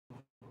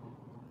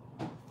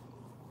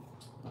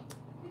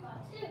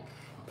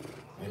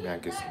Maybe I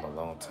get some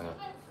alone time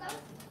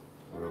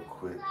real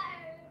quick.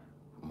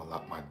 I'm gonna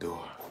lock my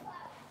door.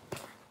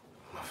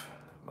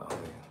 My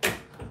only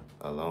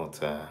alone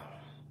time.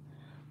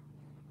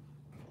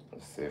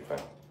 Let's see if I,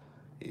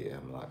 yeah,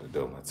 I'm locked the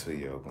door. My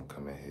 2-year-old gonna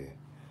come in here,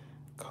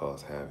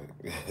 cause havoc.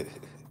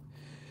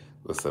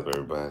 What's up,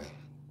 everybody?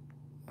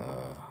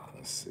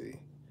 Let's see.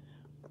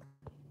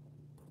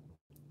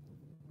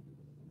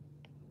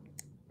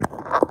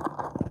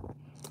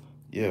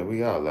 Yeah,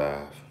 we are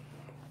live.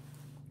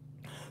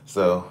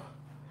 So,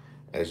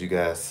 as you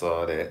guys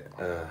saw that,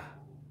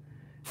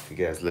 you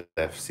guys left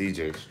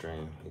CJ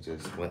stream. He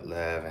just went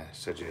live and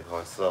showed you how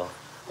I saw.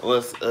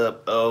 What's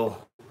up,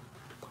 oh?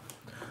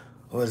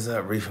 What's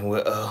up, Reef and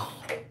with oh?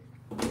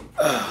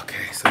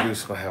 Okay, so we're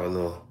just gonna have a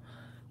little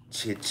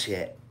chit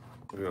chat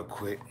real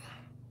quick.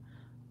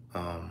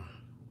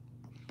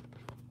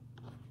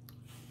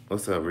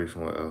 What's up, Reef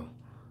and with oh?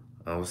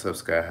 What's up,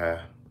 Sky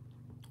High?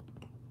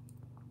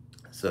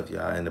 What's up,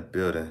 y'all in the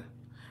building?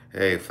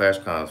 Hey,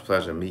 FlashCon, it's a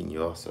pleasure meeting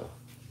you also.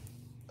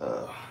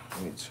 Let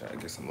me try to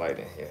get some light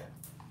in here.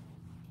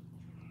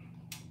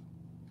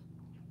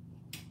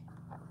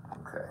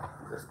 Okay,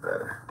 that's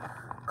better.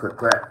 Click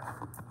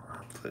clap.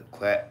 Click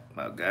clap,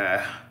 my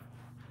guy.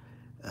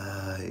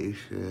 You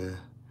should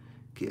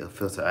get a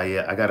filter.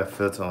 Yeah, I got a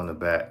filter on the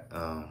back.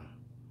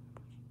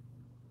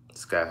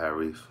 Sky High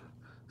Reef.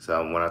 So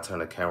when I turn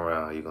the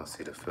camera on, you're gonna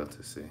see the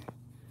filter. See,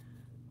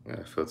 I got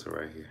a filter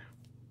right here.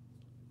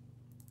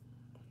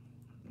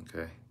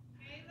 Okay.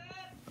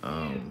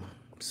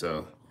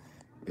 So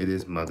it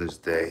is Mother's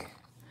Day,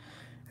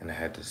 and I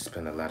had to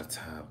spend a lot of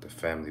time with the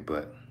family,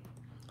 but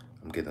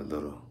I'm getting a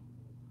little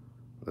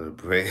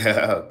break.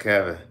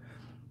 Kevin,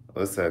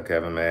 what's up,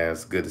 Kevin, man?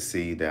 It's good to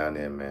see you down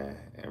there, man,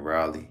 in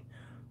Raleigh.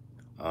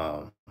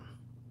 And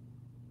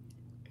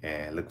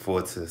look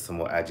forward to some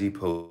more IG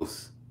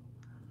posts.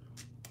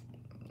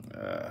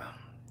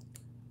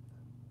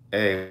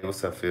 Hey,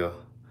 what's up, Phil?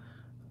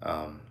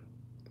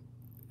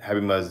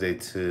 Happy Mother's Day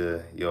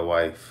to your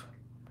wife,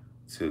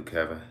 too,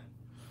 Kevin.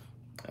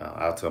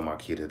 I'll tell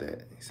Marquita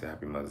that. He said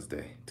Happy Mother's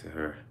Day to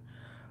her.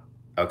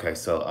 Okay,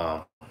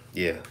 so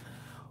yeah,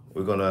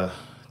 we're gonna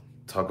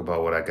talk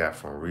about what I got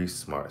from Reef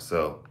Smart.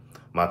 So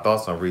my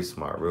thoughts on Reef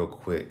Smart, real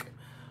quick.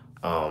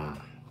 I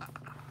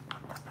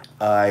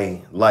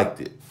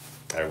liked it.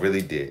 I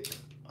really did.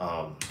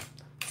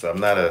 So I'm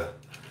not a.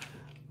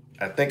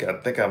 I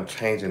think I'm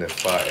changing as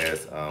far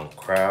as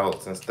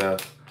crowds and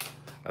stuff.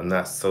 I'm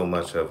not so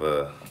much of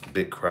a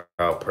big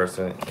crowd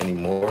person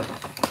anymore.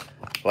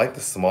 I like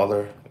the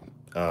smaller,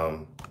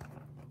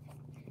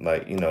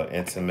 like,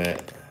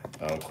 intimate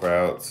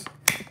crowds.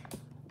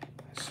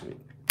 Shoot.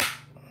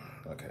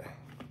 Okay.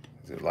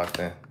 Is it locked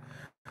in?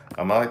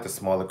 I like the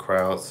smaller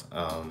crowds.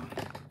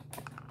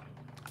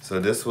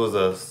 So this was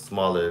a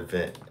smaller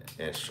event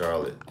in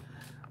Charlotte.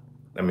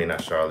 I mean,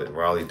 not Charlotte,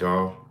 Raleigh,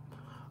 Durham.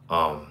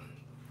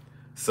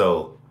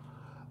 So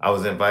I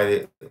was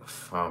invited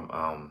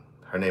from,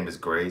 her name is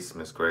Grace,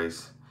 Miss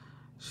Grace.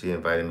 She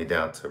invited me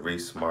down to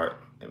Reef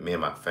Smart, and me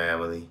and my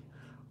family.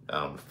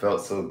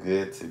 Felt so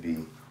good to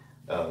be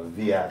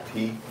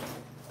VIP.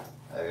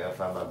 I gotta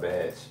find my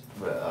badge,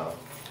 but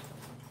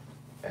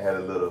I had a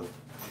little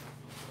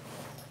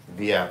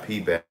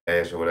VIP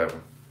badge or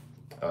whatever.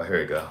 Oh,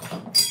 here we go.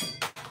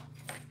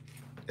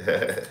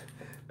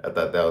 I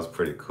thought that was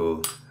pretty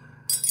cool.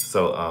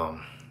 So,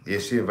 yeah,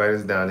 she invited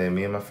us down there,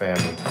 me and my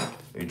family.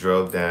 We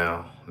drove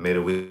down, made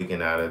a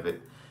weekend out of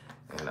it,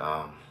 and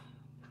I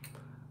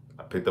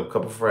picked up a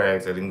couple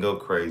frags. I didn't go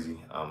crazy.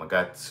 I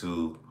got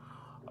to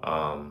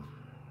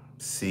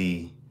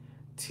see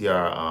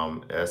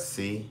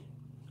TRSC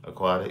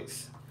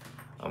Aquatics,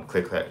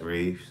 Click Clack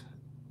Reefs,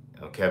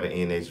 Kevin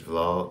E&H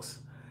Vlogs,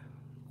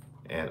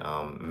 and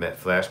met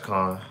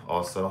FlashCon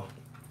also.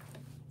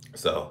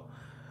 So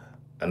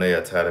I know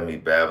y'all tired of me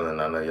babbling.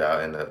 I know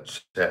y'all in the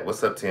chat.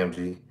 What's up,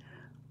 TMG?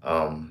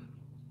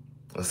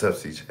 What's up,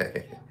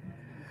 CJ?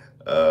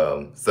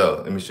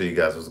 So let me show you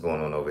guys what's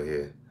going on over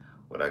here,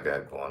 what I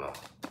got going on.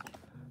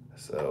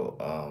 So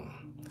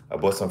I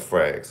bought some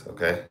frags,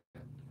 okay?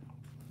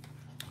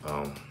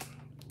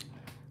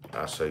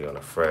 I'll show you on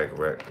the frag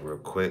rack real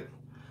quick.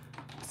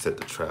 Set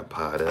the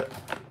tripod up.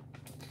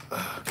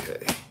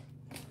 Okay.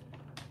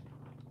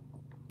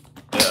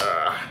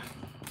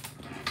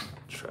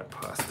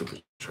 Tripod,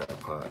 stupid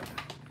tripod.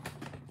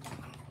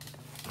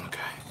 Okay.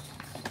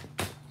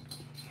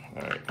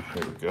 All right,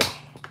 here we go.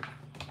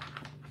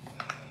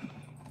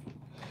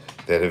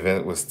 That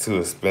event was too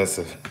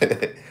expensive.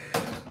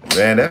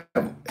 Man,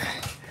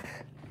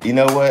 you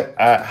know what?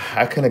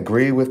 I can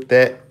agree with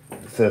that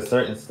to a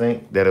certain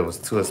extent that it was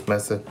too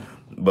expensive,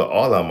 but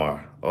all of them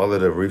are. All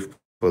of the Reef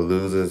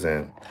Paloozas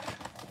and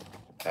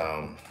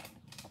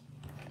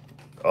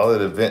all of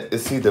the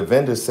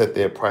vendors set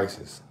their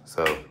prices.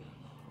 So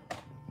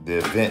the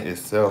event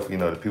itself,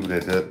 the people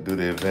that do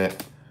the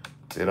event,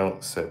 they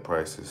don't set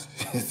prices.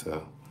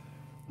 So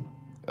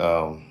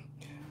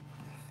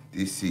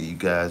you see, you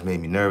guys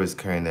made me nervous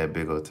carrying that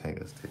big old tank.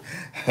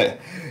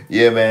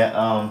 Yeah,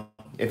 man.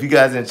 If you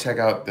guys didn't check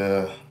out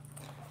the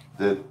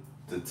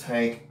the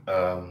tank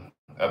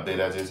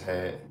update I just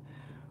had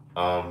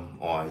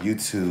on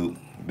YouTube.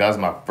 That was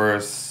my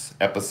first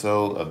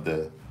episode of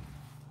the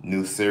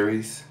new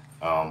series.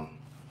 I'm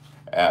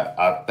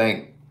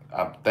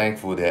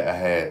thankful that I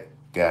had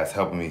guys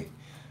helping me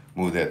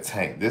move that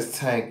tank. This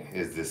tank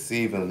is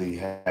deceivingly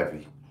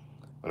heavy.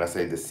 When I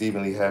say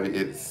deceivingly heavy,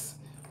 it's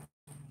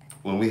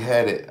when we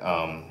had it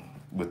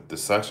with the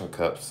suction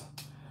cups,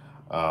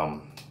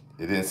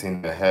 it didn't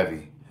seem that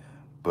heavy,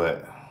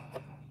 but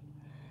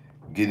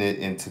getting it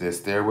into the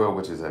stairwell,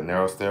 which is a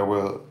narrow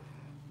stairwell,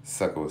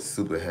 sucker was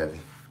super heavy.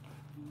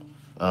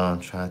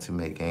 Trying to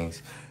make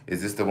gains.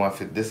 Is this the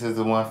 150? This is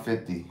the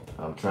 150.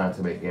 I'm trying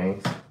to make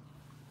gains.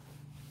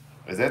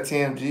 Is that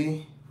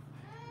TMG?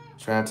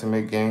 Trying to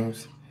make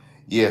games?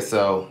 Yeah,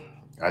 so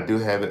I do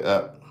have it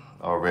up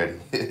already.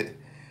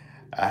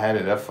 I had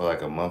it up for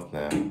like a month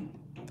now.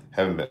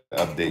 Haven't been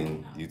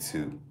updating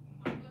YouTube.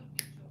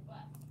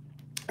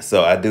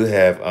 So I do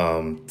have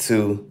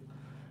two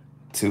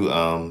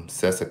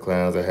sets of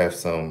clowns. I have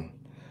some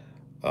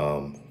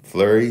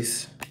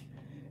flurries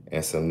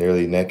and some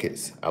nearly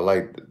nakeds. I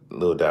like a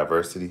little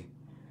diversity.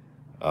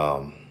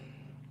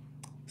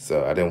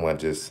 So I didn't want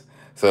just,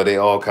 so they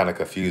all kind of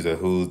confused on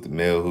who's the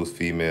male, who's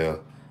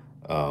female.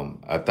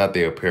 I thought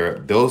they were paired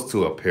up. Those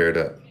two are paired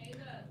up.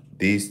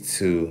 These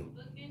two,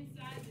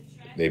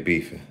 they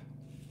beefing.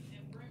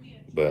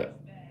 But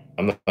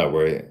I'm not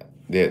worried.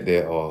 They'll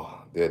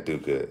do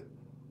good.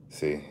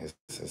 See,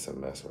 it's a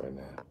mess right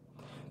now.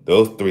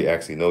 Those three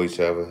actually know each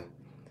other.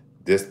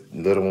 This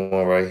little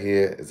one right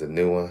here is a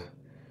new one.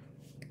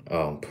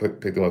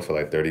 Picked them up for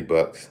like 30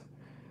 bucks.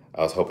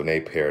 I was hoping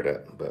they paired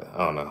up, but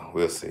I don't know.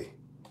 We'll see.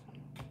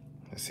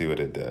 Let's see what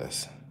it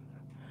does.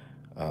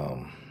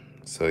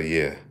 So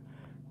yeah,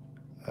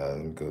 let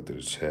me go through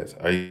the chats.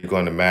 Are you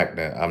going to Mac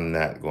now? I'm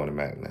not going to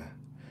Mac now.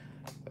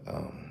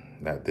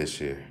 Not this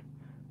year.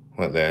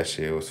 Went last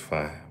year, it was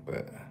fine,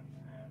 but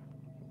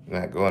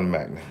not going to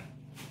Mac now.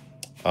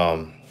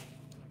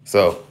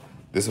 So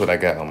this is what I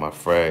got on my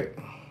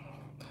frag.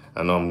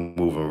 I know I'm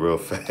moving real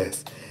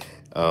fast.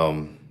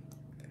 On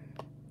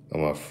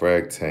my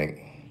frag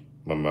tank,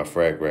 my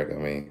frag rack, I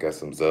mean, got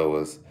some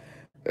Zoas.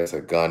 That's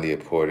a Gandhi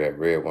pour, that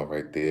red one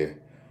right there.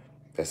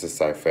 That's a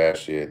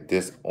Cyphasia.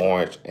 This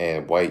orange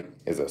and white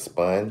is a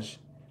sponge.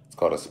 It's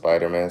called a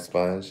Spider-Man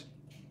sponge.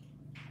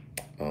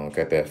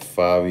 Got that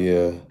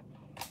Favia,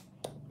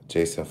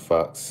 Jason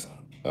Fox,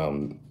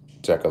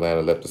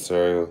 Jack-o'-lantern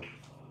leptocereal.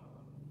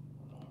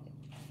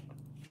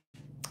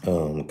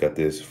 Got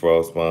this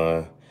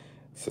Frostbond,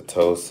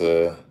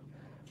 Setosa,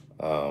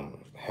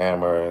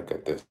 Hammer.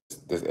 Got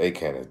this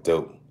A-can is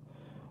dope.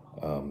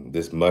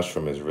 This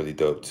mushroom is really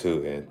dope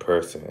too in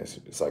person.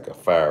 It's like a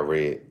fire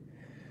red.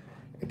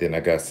 And then I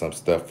got some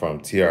stuff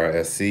from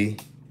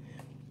TRSC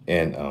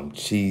and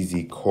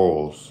Cheesy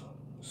Corals.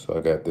 So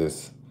I got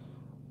this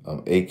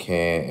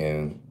A-can,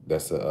 and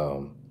that's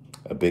a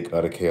big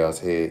Utter Chaos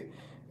head.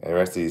 And the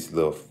rest of these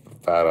little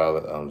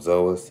 $5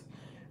 Zoas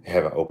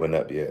haven't opened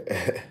up yet.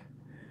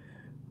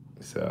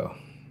 So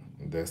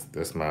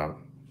that's my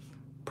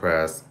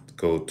prize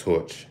gold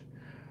torch.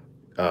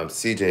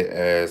 CJ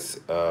has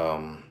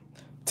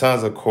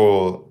tons of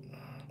corals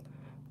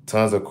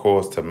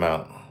to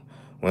mount.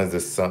 When's the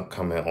sump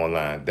coming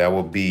online? That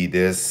will be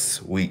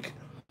this week.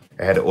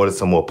 I had to order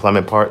some more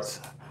plumbing parts.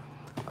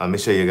 Let me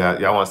show you guys.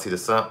 Y'all want to see the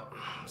sump?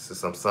 This is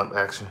some sump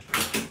action.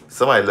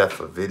 Somebody left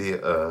a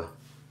video,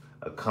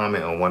 a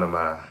comment on one of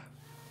my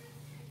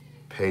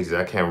pages.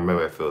 I can't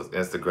remember if it was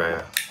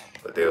Instagram,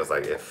 but they was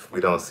like, if we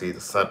don't see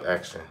the sump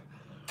action,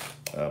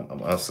 I'm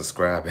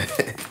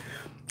unsubscribing.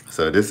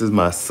 So this is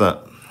my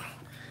sump.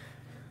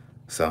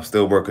 So I'm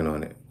still working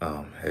on it,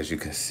 as you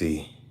can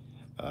see.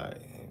 All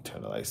right,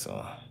 turn the lights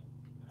on.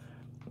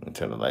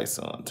 Turn the lights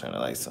on, turn the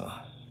lights on.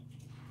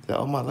 Is that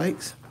all my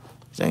lights?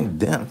 It ain't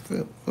dim,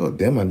 feel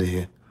dim under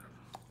here.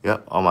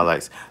 Yep, all my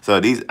lights.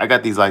 So I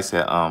got these lights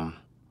at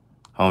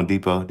Home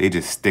Depot. They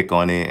just stick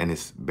on it and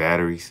it's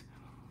batteries.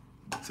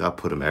 So I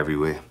put them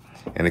everywhere.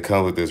 And it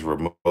comes with this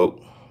remote.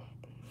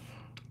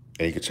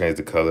 And you can change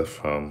the color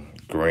from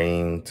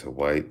green to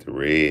white to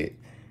red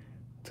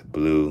to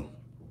blue.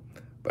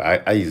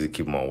 But I usually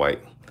keep them on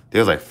white. They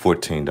was like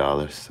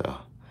 $14,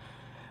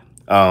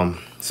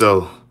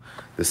 so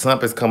the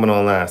sump is coming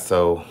online.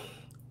 So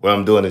what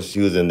I'm doing is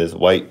using this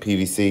white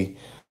PVC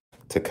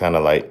to kind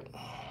of like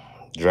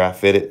dry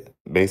fit it,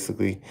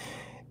 basically.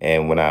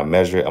 And when I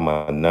measure it, I'm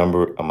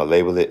gonna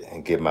label it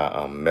and get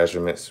my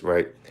measurements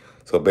right.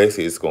 So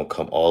basically it's gonna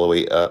come all the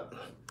way up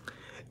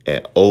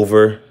and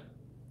over.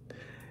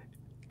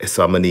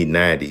 So I'm gonna need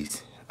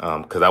 90s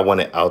because I want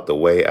it out the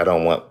way. I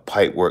don't want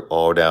pipe work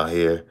all down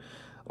here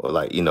or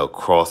like, you know,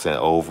 crossing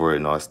over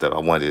and all that stuff. I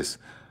want this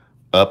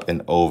up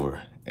and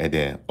over and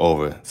then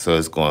over. So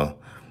it's gonna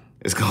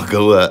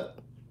go up,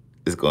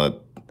 it's gonna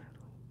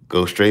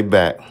go straight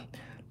back,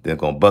 then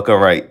it's gonna buckle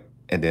right,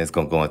 and then it's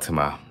gonna go into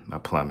my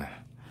plumbing.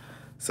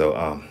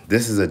 So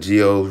this is a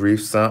Geo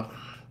Reef sump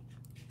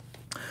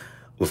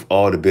with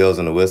all the bells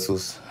and the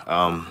whistles.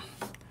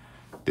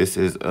 This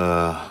is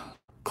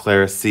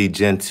Claire C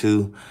Gen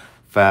 2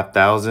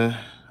 5,000.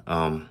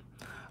 I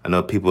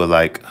know people are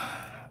like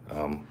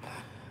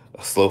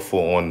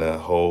slowful on the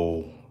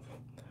whole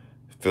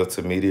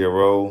filter media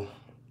roll.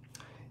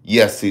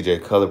 Yes,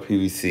 CJ, color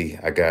PVC.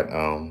 I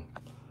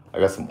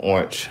got some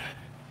orange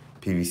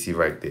PVC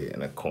right there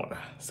in the corner.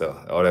 So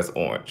all that's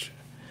orange.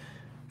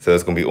 So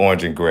it's gonna be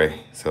orange and gray.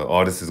 So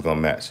all this is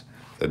gonna match.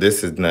 So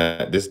this is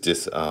not this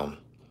just to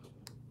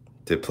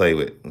play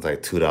with. It's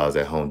like $2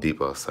 at Home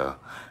Depot. So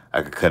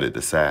I could cut it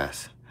to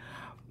size.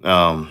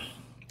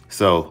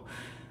 So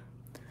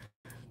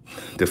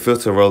the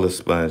filter roller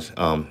sponge,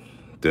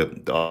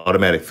 the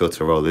automatic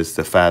filter roller is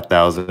the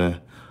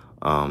 5,000.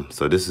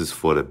 So this is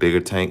for the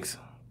bigger tanks.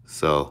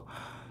 So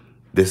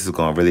this is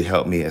gonna really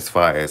help me as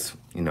far as,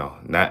 you know,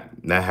 not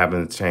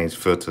having to change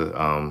filter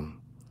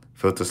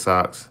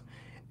socks.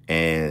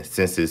 And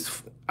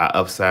since I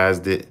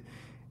upsized it,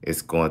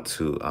 it's going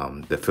to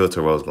the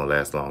filter roll is gonna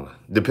last longer,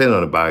 depending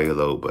on the body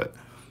load, but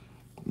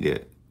yeah,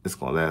 it's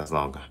gonna last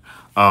longer.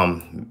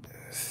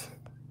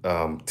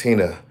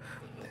 Tina,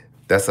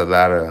 that's a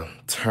lot of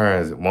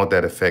turns. Won't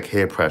that affect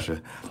head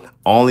pressure?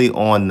 Only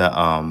on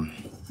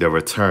the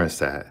return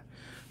side.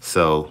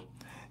 So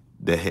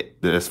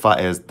as far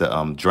as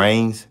the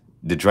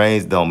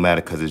drains don't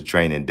matter because it's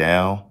draining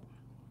down.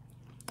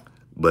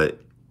 But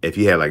if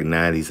you had like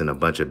 90s and a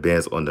bunch of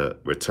bends on the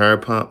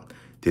return pump,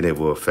 then it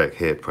will affect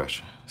head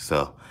pressure.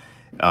 So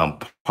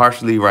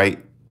partially right,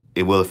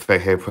 it will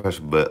affect head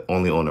pressure, but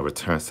only on the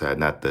return side,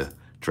 not the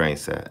drain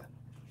side.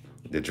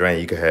 The drain,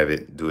 you can have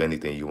it do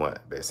anything you want,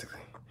 basically.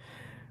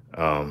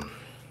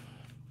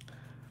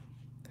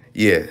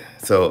 Yeah,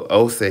 so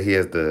O said he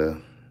has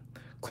the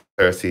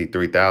Clarity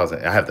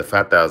 3000. I have the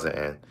 5,000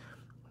 and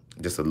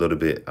just a little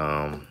bit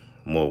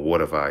more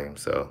water volume.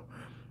 So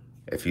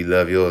if you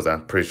love yours,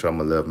 I'm pretty sure I'm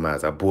gonna love mine.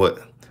 I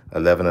bought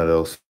 11 of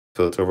those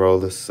filter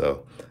rollers,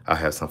 so I'll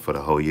have some for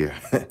the whole year.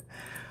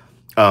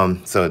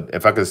 So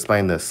if I could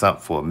explain the sump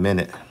for a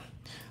minute,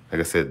 like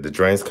I said, the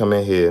drains come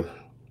in here.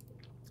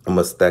 I'm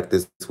gonna stack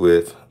this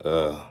with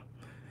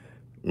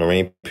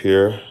Marine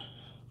Pure.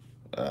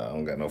 I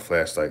don't got no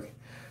flashlight.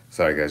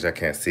 Sorry guys, y'all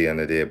can't see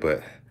under there,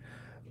 but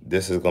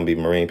this is gonna be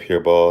Marine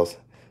Pure balls.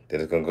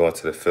 Then it's gonna go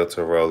into the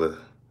filter roller.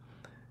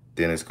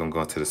 Then it's gonna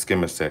go into the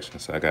skimmer section.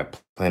 So I got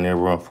plenty of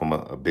room from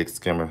a big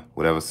skimmer,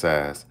 whatever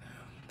size.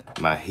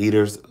 My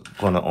heaters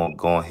gonna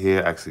go on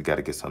here. I actually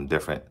gotta get some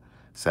different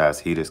size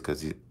heaters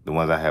because the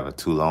ones I have are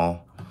too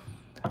long.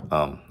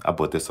 I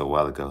bought this a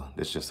while ago.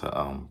 It's just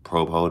a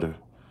probe holder,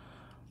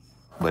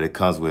 but it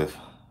comes with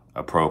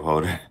a probe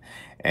holder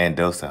and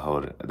dosing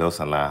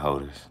line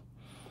holders.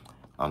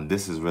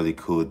 This is really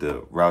cool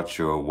to route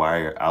your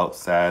wire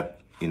outside.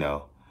 You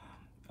know,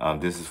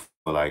 this is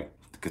for like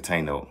to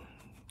contain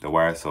the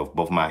wire. So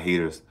both my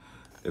heaters,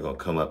 they're gonna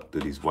come up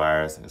through these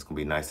wires and it's gonna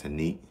be nice and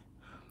neat.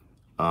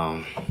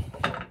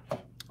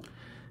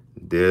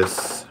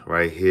 This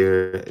right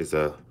here is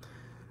a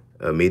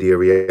media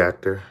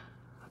reactor.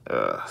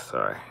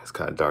 Sorry, it's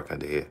kind of dark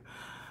under here.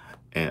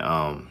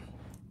 And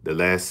the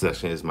last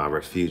section is my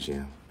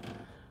refugium.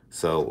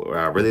 So what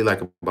I really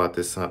like about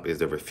this sump is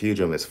the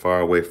refugium is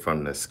far away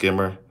from the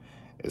skimmer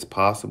as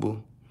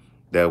possible.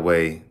 That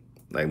way,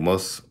 like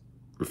most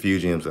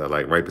refugiums are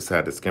like right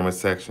beside the skimmer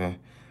section,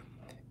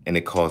 and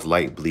it causes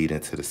light bleed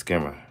into the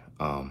skimmer.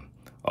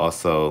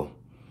 Also,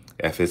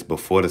 if it's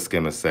before the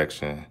skimmer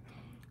section,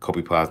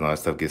 copepods and all that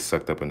stuff gets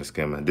sucked up in the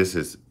skimmer. This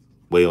is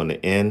way on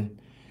the end,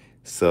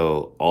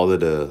 so all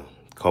of the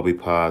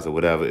copepods or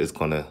whatever is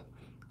gonna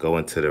go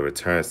into the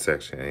return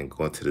section and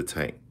go into the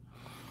tank.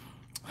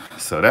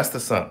 So that's the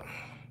sump.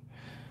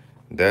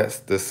 That's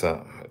the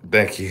sump.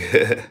 Thank you.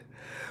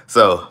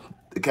 So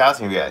the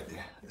calcium reactor.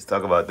 Let's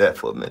talk about that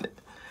for a minute.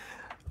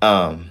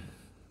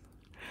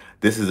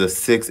 This is a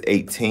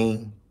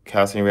 618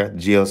 calcium reactor,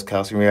 Geo's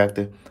calcium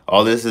reactor.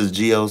 All this is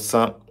Geo's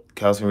sump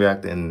calcium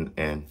reactor,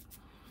 and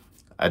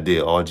I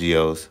did all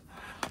Geo's.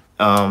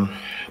 It's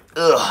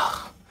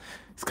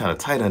kind of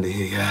tight under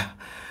here,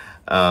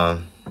 yeah.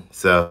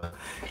 So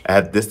I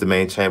have this, the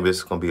main chamber. This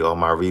is gonna be all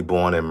my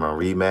Reborn and my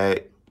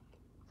Remag.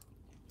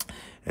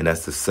 And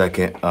that's the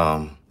second,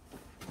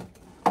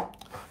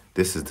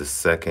 this is the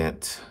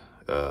second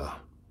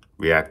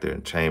reactor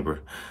and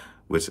chamber,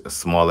 which a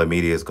smaller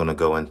media is gonna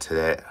go into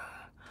that.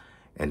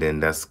 And then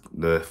that's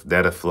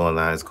that effluent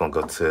line is gonna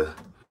go to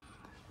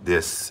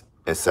this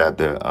inside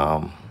the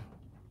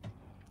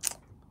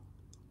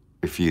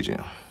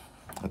refugium,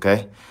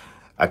 okay?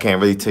 I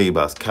can't really tell you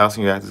about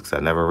calcium reactors because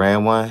I never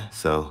ran one,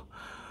 so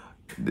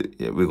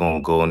we're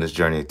gonna go on this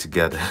journey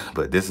together,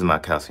 but this is my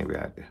calcium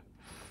reactor.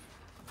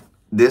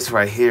 This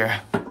right here,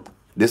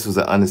 this was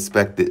an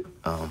unexpected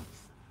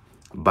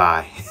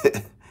buy.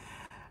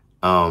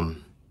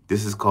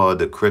 This is called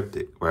the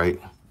Cryptic,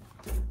 right?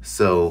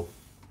 So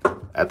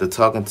after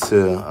talking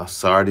to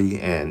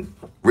Sardi and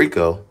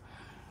Rico,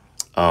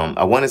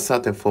 I wanted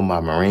something for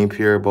my Marine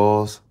Pure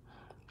balls.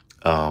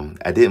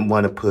 I didn't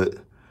want to put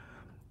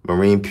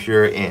Marine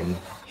Pure in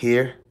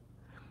here.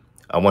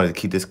 I wanted to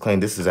keep this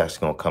clean. This is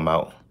actually gonna come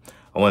out.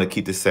 I want to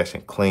keep this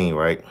section clean,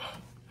 right?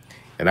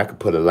 And I could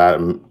put a lot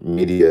of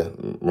media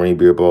marine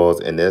beer balls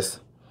in this.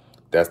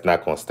 That's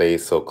not gonna stay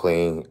so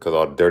clean because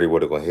all the dirty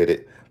water gonna hit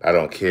it. I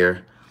don't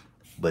care.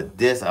 But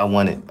this I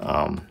wanted,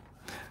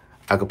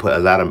 I could put a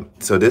lot of,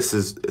 so this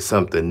is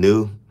something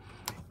new.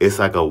 It's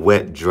like a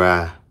wet,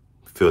 dry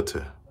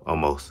filter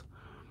almost.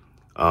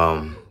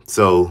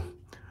 So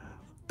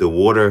the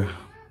water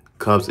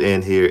comes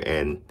in here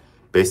and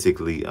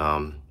basically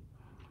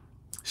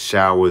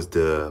showers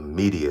the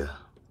media,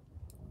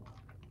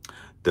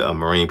 the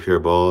marine pure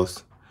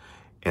balls,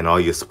 and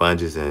all your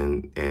sponges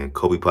and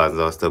Kobe pods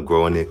and all that stuff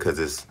grow in it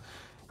because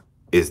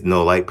it's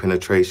no light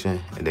penetration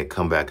and then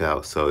come back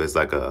out. So it's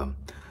like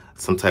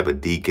some type of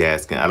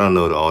degasking. I don't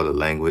know all the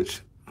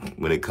language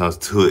when it comes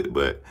to it,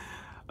 but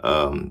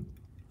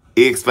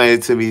he explained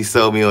it to me, he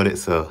sold me on it.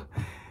 So,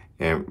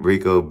 and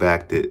Rico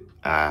backed it.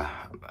 I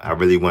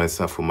really wanted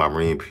something for my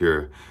marine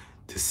pure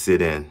to sit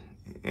in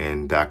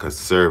and that I could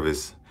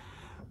service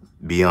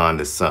beyond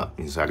the sump.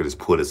 So I could just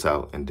pull this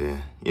out and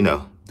then,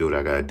 do what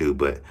I gotta do.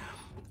 But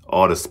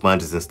all the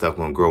sponges and stuff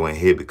gonna grow in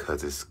here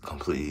because it's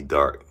completely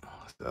dark.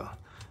 So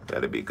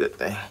that'll be a good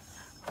thing.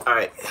 All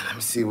right, let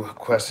me see what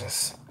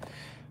questions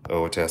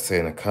or what y'all say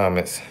in the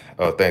comments.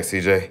 Oh, thanks,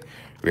 CJ.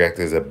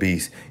 Reactor is a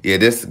beast. Yeah,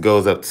 this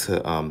goes up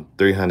to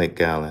 300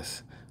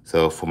 gallons.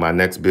 So for my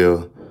next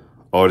bill,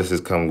 all this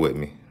is coming with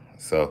me.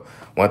 So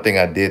one thing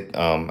I did,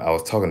 I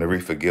was talking to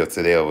Reef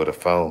today over the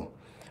phone.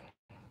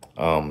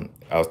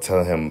 I was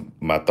telling him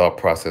my thought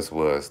process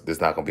was this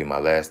is not gonna be my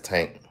last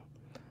tank,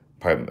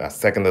 probably my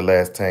second to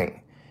last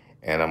tank,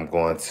 and I'm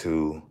going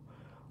to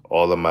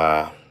all of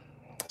my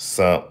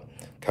sump,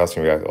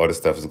 calcium reactor, all this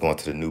stuff is going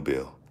to the new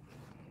bill.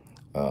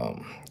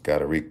 Got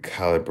to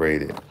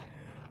recalibrate it,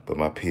 but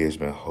my pH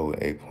been holding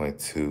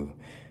 8.2.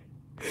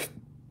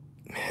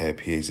 Had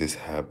pH just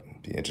have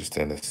be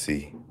interesting to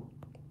see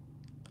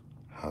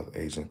how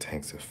aging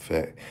tanks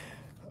affect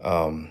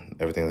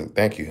everything.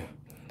 Thank you.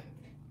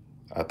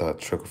 I thought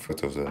trickle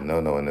filter was a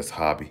no-no in this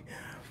hobby.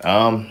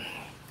 I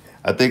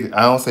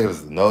don't say it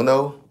was a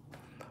no-no,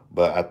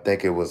 but I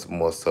think it was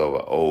more so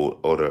an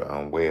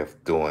older way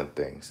of doing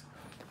things.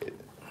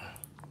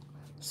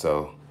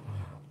 So,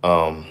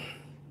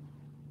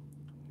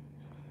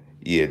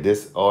 yeah,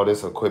 all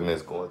this equipment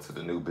is going to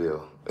the new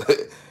bill.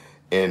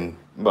 In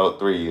about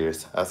 3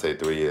 years, I say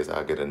 3 years,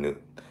 I'll get a new,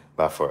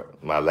 for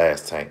my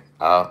last tank.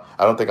 I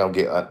don't think I'm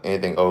getting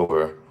anything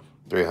over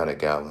 300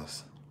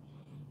 gallons.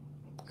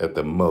 At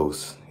the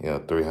most,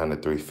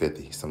 300,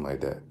 350, something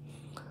like that.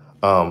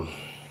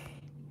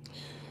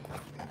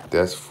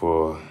 That's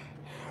for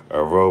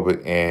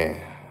aerobic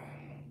and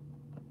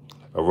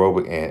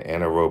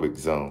anaerobic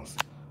zones.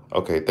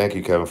 Okay, thank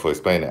you, Kevin, for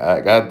explaining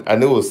it. I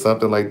knew it was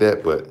something like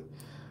that, but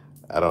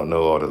I don't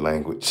know all the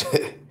language.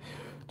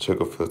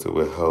 Trickle filter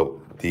will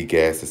help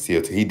degas the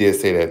CO2. He did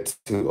say that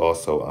too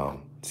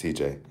also,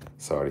 CJ.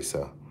 Sorry,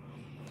 so.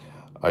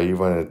 Are you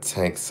running a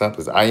tank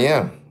sumpless? I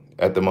am,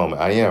 at the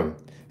moment, I am.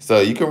 So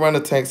you can run a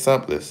tank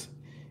sumpless.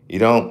 You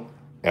don't,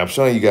 and I'm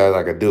showing you guys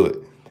I can do it,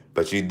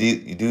 but you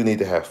do need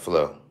to have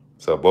flow.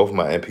 So both of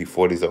my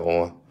MP40s are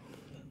on.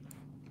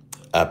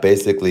 I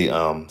basically,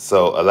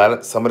 so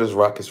some of this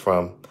rock is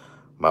from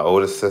my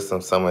older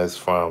system, some of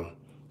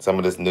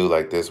this new,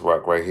 like this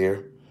rock right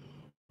here.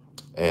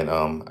 And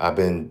I've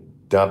been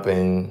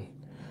dumping,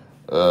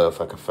 if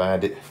I can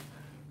find it.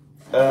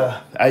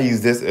 I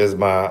use this as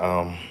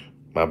my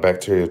my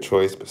bacterial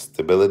choice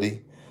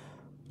stability.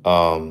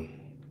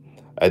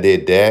 I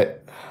did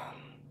that.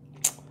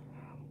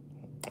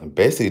 And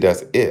basically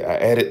that's it. I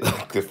added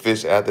like the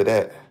fish after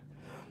that.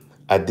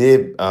 I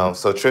did,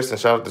 so Tristan,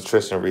 shout out to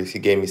Tristan Reese. He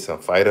gave me some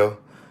Phyto.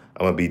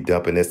 I'm gonna be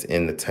dumping this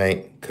in the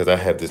tank because I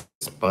have this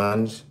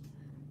sponge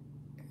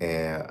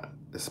and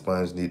the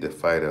sponge need the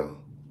Phyto,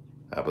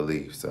 I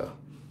believe. So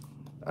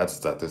I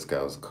just thought this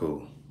guy was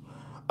cool.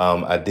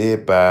 I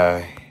did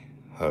buy,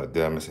 did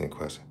I miss any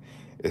question?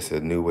 It's a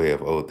new way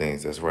of old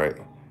things, that's right.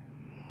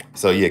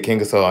 So yeah,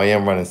 King of Soul, I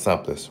am running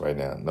sumpless right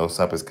now. No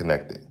sumpless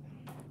connected.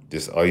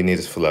 Just all you need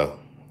is flow.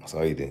 That's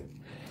all you do.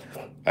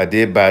 I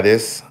did buy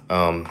this,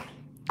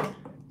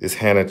 this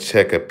Hannah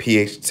Checker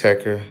pH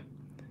checker.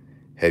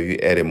 Have you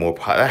added more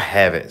pods? I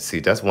haven't. See,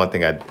 that's one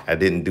thing I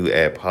didn't do,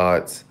 add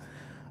pods.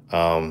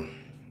 I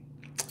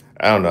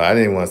don't know. I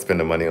didn't want to spend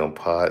the money on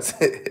pods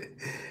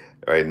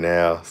right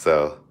now.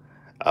 So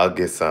I'll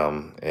get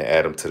some and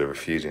add them to the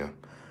refugium.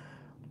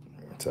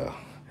 So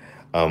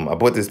I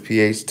bought this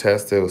pH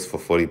tester. It was for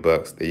 40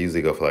 bucks. They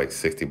usually go for like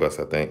 60 bucks,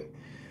 I think.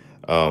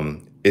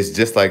 It's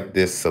just like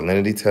this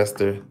salinity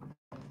tester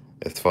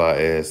as far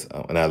as,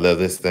 and I love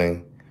this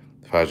thing.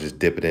 If I just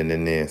dip it in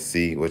there and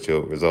see what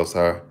your results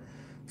are.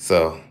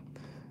 So,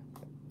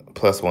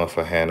 +1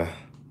 for Hannah.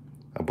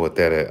 I bought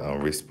that at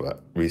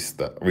Resmart.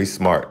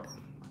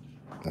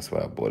 That's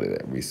why I bought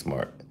it at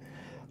Resmart.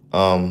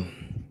 And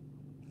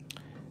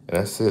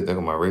that's it. Look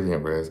at my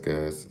Radiant Rares,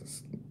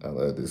 guys. I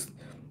love this.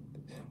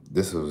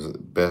 This was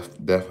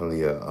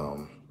definitely a,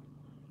 I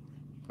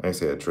ain't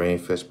say a dream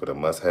fish, but a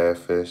must-have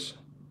fish.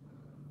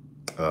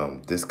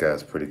 This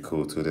guy's pretty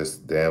cool too. This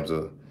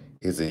damsel,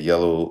 he's a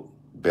yellow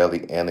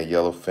belly and a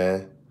yellow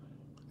fin.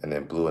 and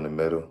then blue in the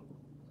middle.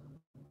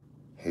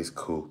 He's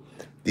cool.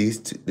 This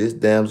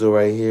damsel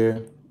right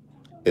here,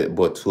 it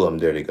bought two of them.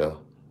 There they go.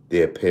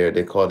 They're a pair.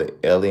 They call it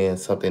alien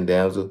something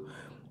damsel.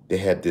 They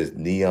had this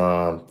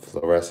neon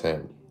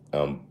fluorescent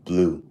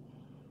blue.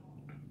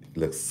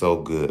 Looks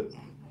so good.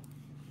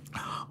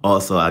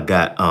 Also, I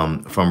got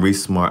from Reef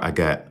Smart, I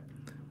got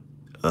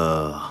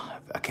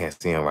I can't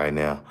see them right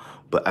now,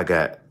 but I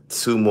got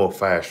two more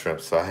fire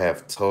shrimps. So I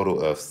have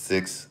total of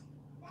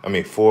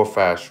four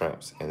fire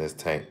shrimps in this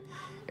tank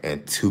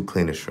and two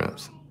cleaner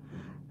shrimps.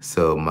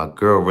 So my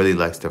girl really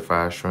likes the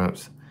fire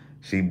shrimps.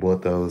 She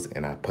bought those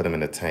and I put them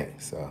in the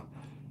tank. So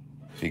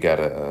if you got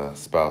a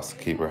spouse,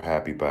 keep her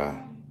happy by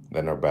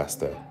letting her buy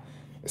stuff.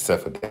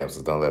 Except for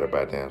damsels, don't let her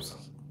buy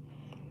damsels.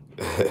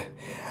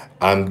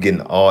 I'm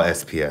getting all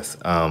SPS.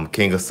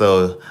 King of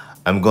Soul,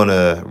 I'm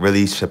gonna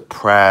really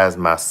surprise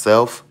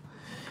myself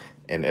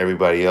and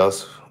everybody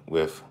else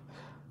with.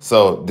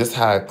 So this is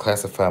how I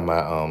classify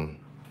my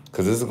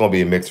because this is gonna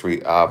be a mixed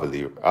read,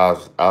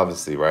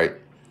 obviously, right?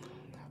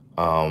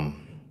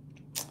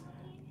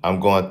 I'm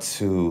going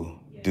to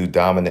do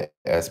dominant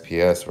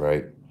SPS,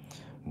 right?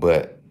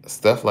 But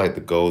stuff like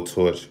the Gold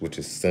Torch, which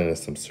is sending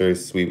some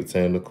serious sweet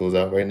botanicals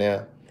out right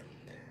now.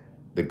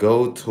 The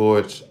Gold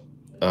Torch,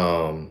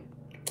 the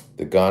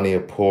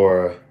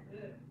Goniapora,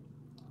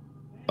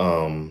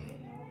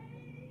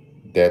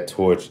 that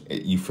torch,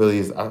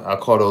 euphyllias, I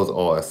call those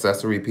all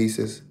accessory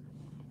pieces.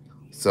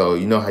 So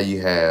you know how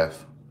you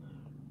have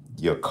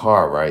your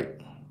car, right?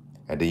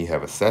 And then you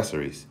have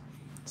accessories.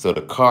 So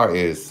the car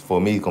is, for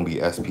me, gonna be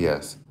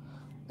SPS.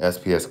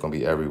 SPS gonna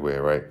be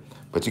everywhere, right?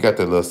 But you got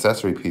the little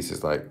accessory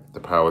pieces like the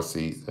power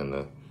seats and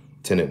the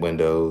tinted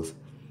windows.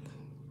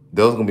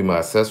 Those gonna be my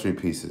accessory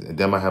pieces. And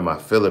then I have my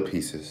filler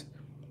pieces.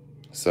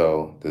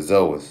 So the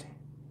Zoas.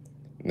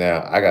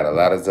 Now, I got a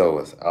lot of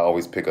Zoas. I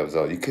always pick up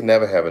Zoas. You could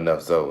never have enough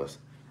Zoas,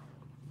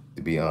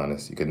 to be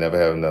honest. You could never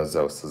have enough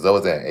Zoas. So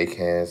Zoas and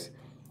Acans,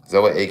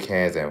 Zoa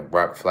Acans and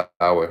Rock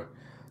Flower,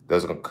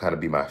 those are gonna kind of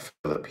be my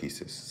filler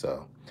pieces.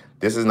 So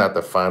this is not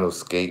the final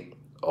skate.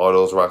 All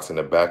those rocks in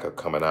the back are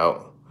coming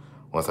out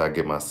once I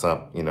get my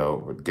sump,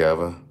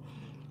 together.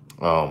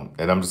 And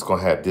I'm just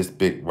gonna have this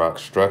big rock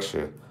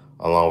structure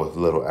along with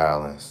little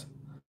islands.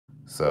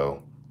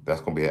 So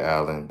that's gonna be an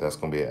island, that's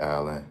gonna be an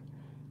island.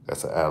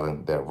 That's an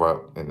island. That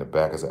rock in the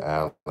back is an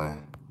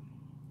island.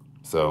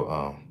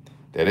 So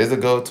that is a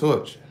gold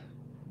torch.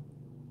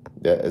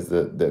 That is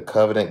the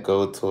Covenant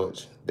gold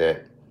torch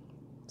that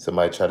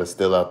somebody tried to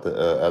steal out the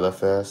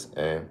LFS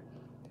and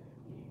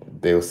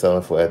they were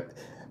selling for.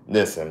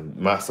 Listen,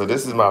 so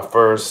this is my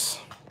first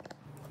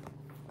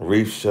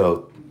Reef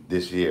show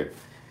this year,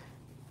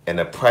 and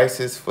the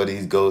prices for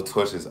these gold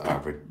torches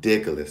are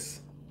ridiculous.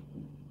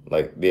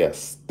 Like, they are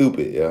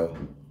stupid, yo.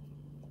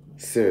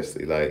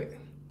 Seriously, like,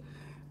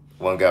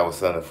 one guy was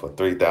selling for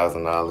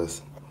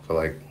 $3,000 for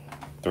like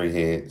 3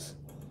 heads.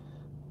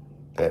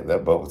 That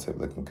bubble tip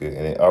looking good,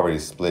 and it already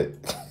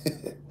split.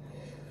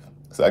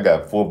 So I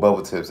got 4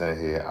 bubble tips in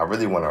here. I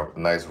really want a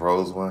nice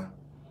rose one,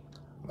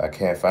 but I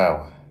can't find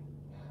one.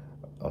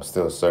 I'm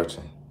still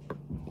searching.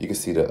 You can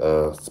see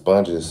the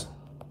sponges.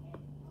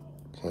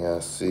 Can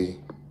y'all see?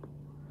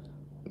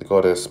 Look at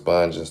all that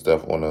sponge and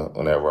stuff on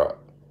that rock.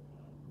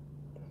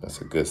 That's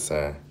a good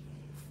sign.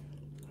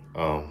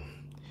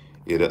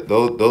 Yeah,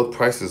 those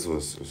prices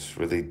was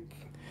really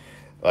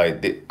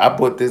like I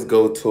bought this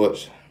gold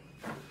torch.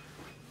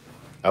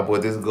 I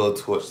bought this gold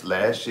torch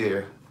last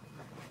year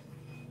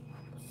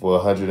for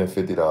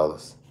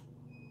 $150.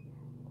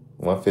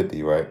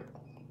 $150, right?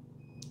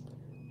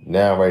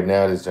 Right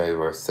now this joint is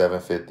worth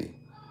 $750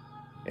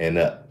 and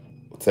up.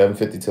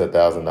 $750 to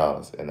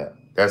 $1,000 and up.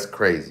 That's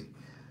crazy.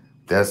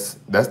 That's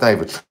not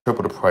even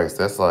triple the price.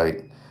 That's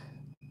like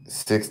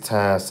 6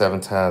 times,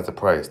 7 times the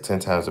price, 10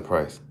 times the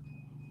price.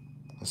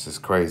 That's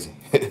just crazy.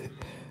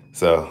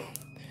 So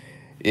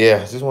yeah,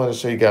 just wanted to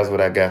show you guys what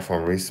I got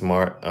from Reef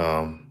Smart.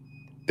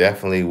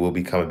 Definitely will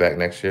be coming back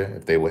next year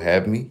if they will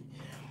have me.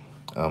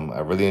 I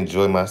really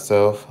enjoyed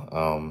myself.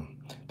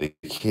 The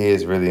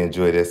kids really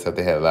enjoyed this stuff.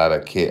 They had a lot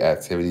of kid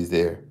activities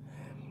there.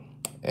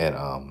 And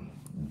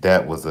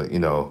that was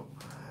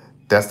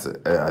that's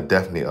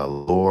definitely a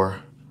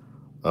lure.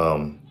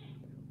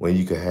 When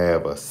you can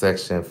have a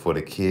section for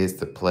the kids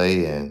to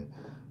play and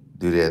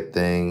do their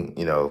thing,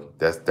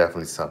 that's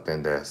definitely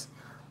something that's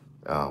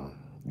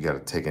you got to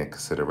take into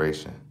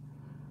consideration.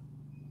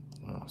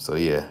 So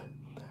yeah.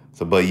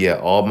 But yeah,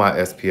 all my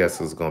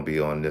SPS is gonna be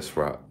on this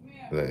rock.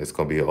 It's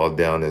gonna be all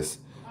down this.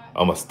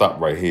 I'm gonna stop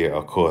right here,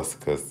 of course,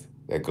 because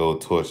that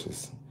gold torch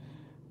is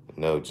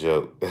no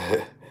joke.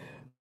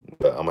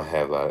 But I'm gonna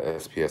have a lot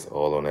of SPS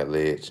all on that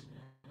ledge,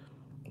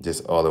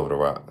 just all over the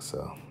rock.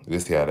 So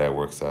let's see how that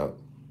works out.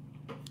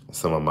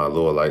 Some of my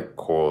little like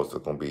corals are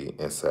gonna be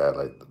inside,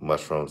 like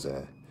mushrooms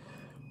and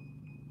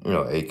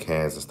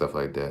acans and stuff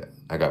like that.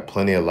 I got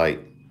plenty of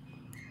light.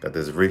 Got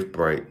this Reef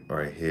Bright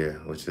right here,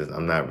 which is,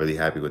 I'm not really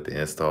happy with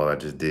the install I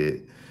just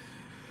did.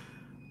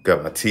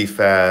 Got my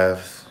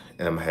T5,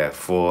 and I'm gonna have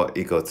 4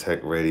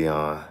 Ecotech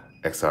Radeon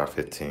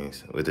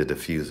XR15s with the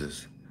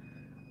diffusers.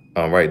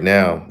 Right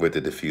now with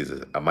the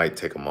diffusers, I might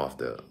take them off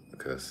though,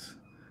 because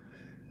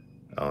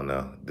I don't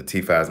know. The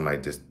T5s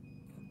might just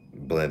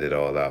blend it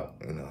all out,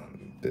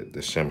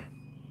 the shimmer.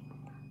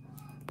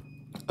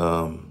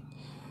 Um,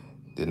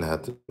 didn't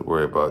have to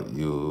worry about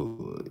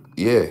you.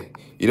 Yeah,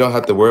 you don't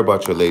have to worry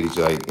about your ladies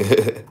like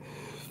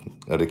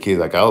or the kids.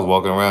 Like I was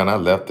walking around, I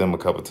left them a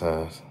couple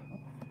times.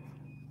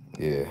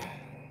 Yeah.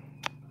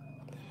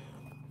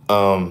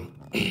 Um.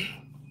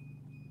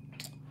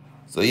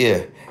 So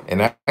yeah,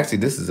 and actually,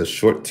 this is a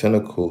short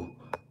tentacle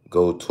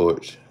gold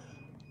torch.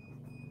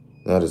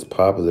 Not as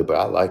popular, but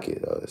I like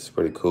it. It's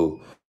pretty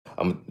cool.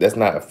 That's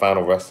not a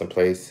final resting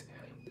place.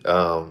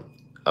 Um,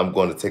 I'm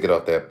going to take it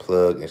off that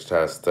plug and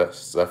try to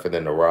stuff it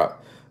in the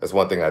rock. That's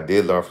one thing I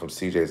did learn from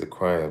CJ's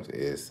Aquariums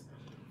is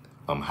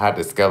hide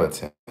the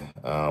skeleton.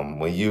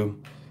 When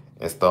you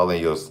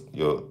installing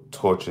your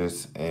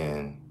torches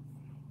and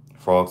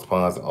frog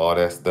spawns and all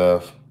that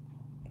stuff,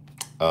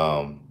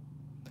 um,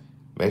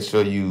 make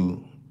sure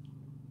you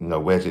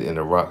wedge it in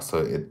the rock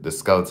so the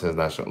skeleton is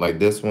not showing. Like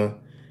this one,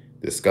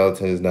 the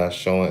skeleton is not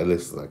showing. It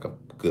looks like a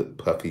good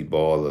puffy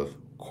ball of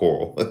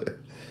coral.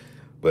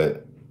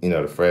 But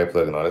the frag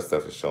plug and all that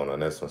stuff is showing on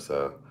this one.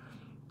 So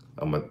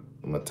I'm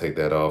gonna take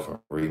that off and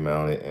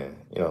remount it and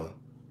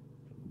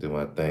do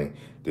my thing.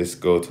 This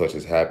gold torch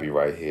is happy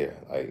right here.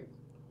 Like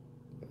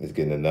it's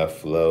getting enough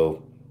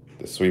flow.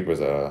 The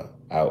sweepers are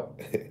out.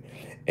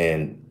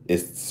 And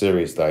it's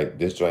serious. Like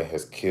this joint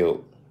has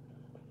killed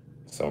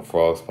some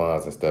frog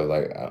spawns and stuff.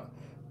 Like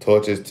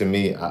torches to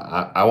me,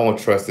 I won't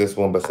trust this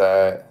one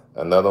beside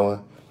another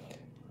one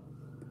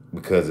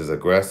because it's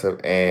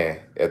aggressive. And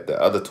if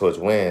the other torch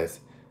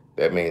wins,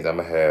 that means I'm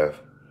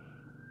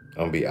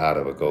gonna be out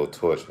of a gold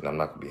torch, and I'm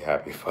not gonna be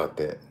happy about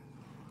that.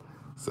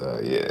 So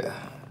yeah.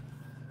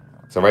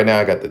 So right now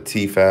I got the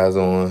T5s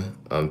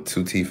on,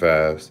 two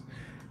T5s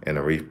and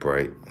a Reef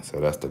Bright. So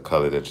that's the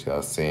color that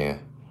y'all seeing.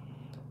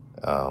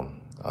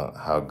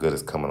 How good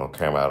it's coming on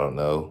camera, I don't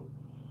know.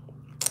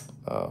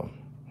 Um,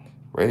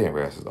 Radiant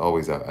Rats is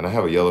always out, and I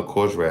have a yellow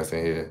quartz rats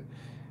in here.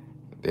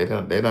 They're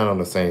not on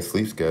the same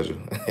sleep schedule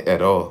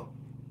at all.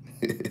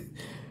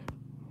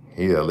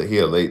 he a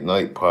late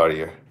night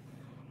partier.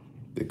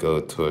 The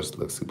gold torch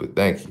looks super.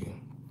 Thank you.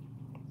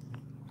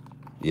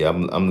 Yeah,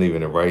 I'm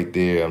leaving it right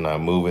there. I'm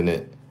not moving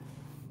it.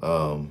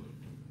 Um,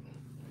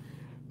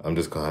 I'm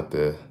just gonna have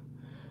to.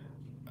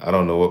 I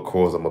don't know what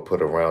corals I'm gonna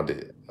put around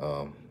it.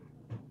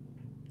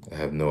 I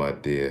have no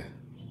idea.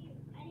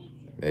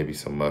 Maybe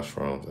some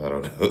mushrooms. I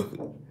don't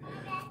know.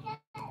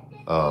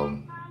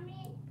 um,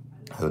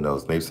 who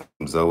knows? Maybe some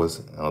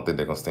zoas. I don't think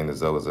they're gonna sting the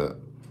zoas up.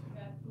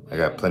 I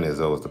got plenty of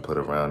zoas to put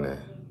around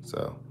there.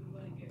 So,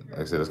 like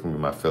I said, that's gonna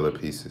be my filler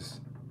pieces.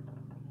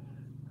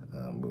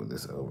 Move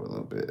this over a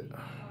little bit.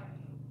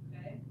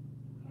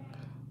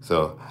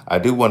 So I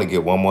do want to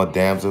get one more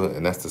damsel,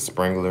 and that's the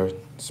sprinkler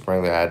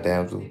eye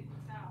damsel.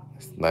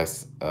 It's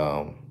nice.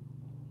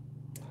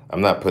 I'm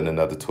not putting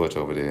another torch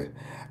over there.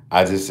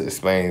 I just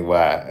explained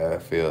why I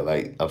feel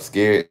like I'm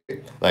scared.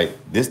 Like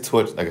this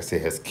torch, like I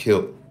said, has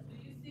killed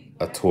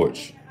a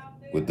torch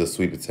with the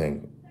sweeper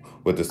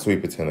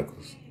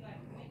tentacles.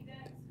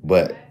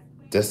 But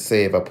just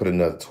say if I put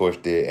another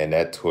torch there and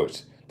that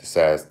torch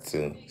decides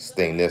to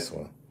sting this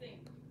one,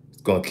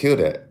 it's gonna kill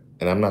that,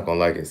 and I'm not gonna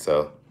like it.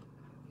 So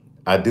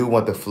I do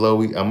want the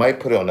flowy. I might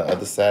put it on the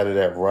other side of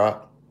that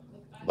rock,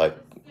 like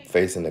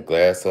facing the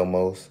glass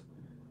almost.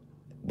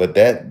 But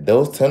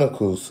those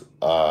tentacles,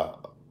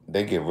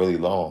 they get really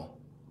long,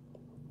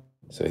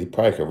 so he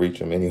probably could reach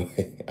them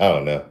anyway. I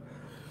don't know.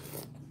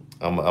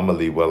 I'm gonna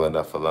leave well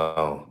enough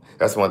alone.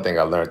 That's one thing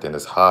I learned in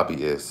this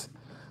hobby is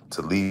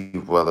to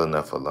leave well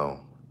enough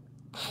alone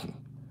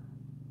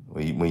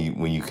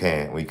when you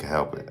can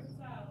help it.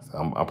 So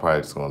I'm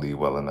probably just gonna leave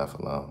well enough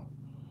alone.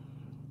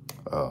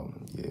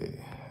 Yeah,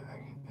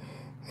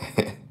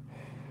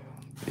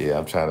 yeah.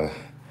 I'm trying to.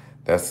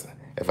 That's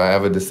if I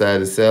ever decide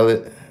to sell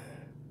it,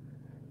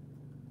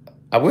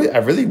 I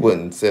really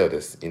wouldn't sell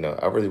this. I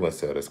really wouldn't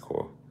sell this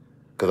coral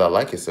because I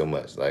like it so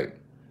much. Like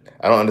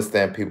I don't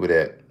understand people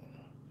that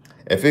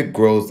if it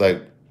grows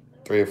like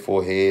 3 or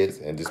 4 heads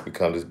and just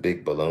become this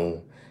big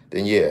balloon,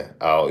 then yeah,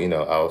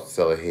 I'll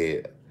sell a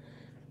head,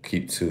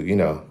 keep two,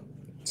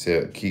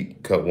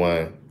 cut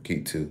one,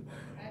 keep two.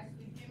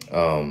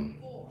 Um,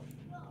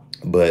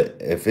 but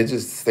if it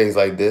just stays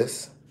like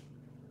this,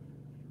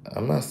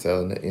 I'm not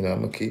selling it. I'm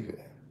gonna keep it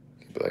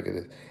like it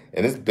is.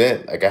 And it's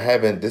been like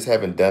this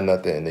haven't done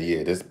nothing in a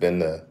year. This been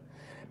the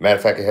matter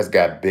of fact, it has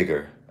got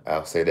bigger.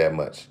 I'll say that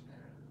much.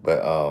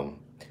 But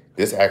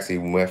this actually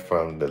went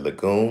from the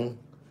lagoon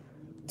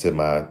to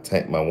my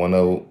tank, my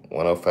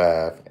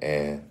 105,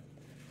 and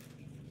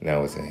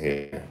now it's in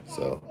here.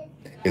 So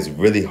it's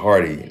really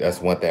hardy.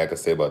 That's one thing I could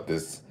say about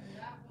this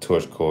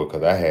torch cord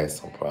because I had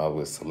some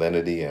problems with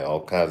salinity and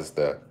all kinds of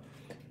stuff.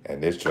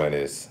 And this joint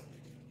is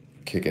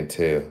kicking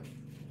tail.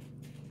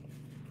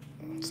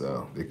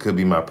 So it could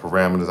be my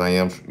parameters. I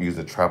am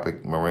using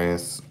Tropic Marine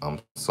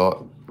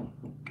salt,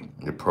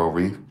 the Pro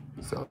Reef.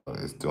 So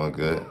it's doing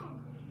good.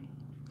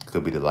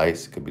 Could be the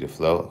lights, could be the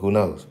flow. Who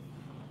knows?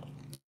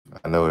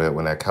 I know that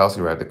when that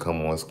calcium reactor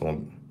come on, it's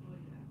gonna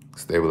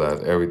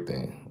stabilize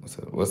everything.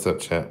 What's up,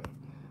 champ?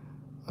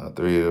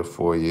 3 to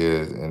 4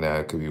 years, and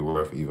that could be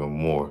worth even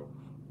more.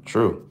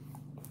 True,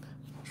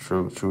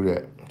 true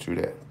that, true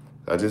that.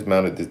 I just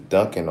mounted this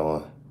Duncan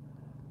on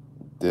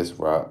this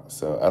rock,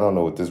 so I don't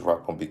know what this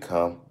rock gonna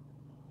become.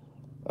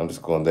 I'm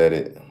just gonna let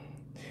it.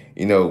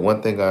 You know,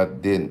 one thing I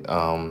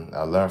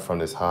learned from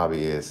this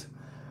hobby is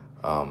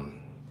um,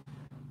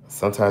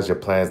 sometimes your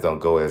plans don't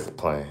go as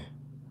planned.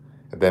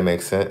 If that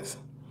makes sense.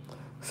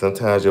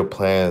 Sometimes your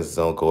plans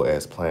don't go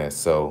as planned.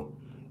 So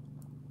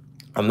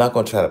I'm not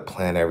gonna try to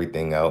plan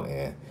everything out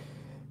and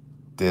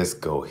this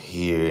go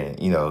here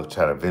and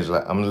try to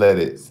visualize. I'm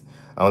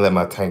gonna let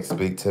my tank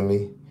speak to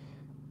me,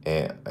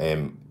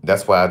 and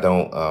that's why I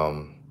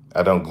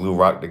don't glue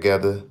rock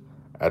together.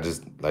 I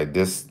just like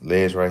this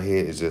ledge right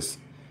here is just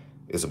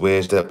it's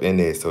wedged up in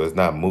there, so it's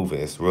not moving.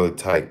 It's really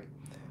tight,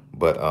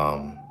 but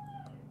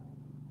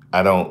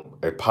I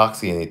don't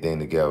epoxy anything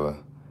together.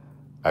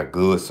 I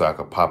glue it so I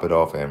could pop it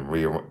off and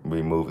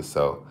remove it.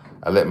 So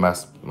I let my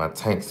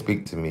tank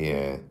speak to me,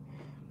 and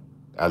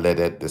I let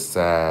that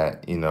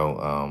decide,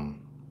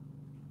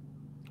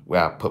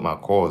 where I put my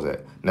coils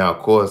at. Now, of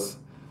course,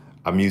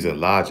 I'm using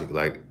logic,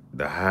 like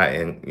the high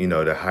end,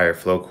 the higher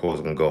flow coils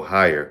are gonna go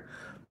higher.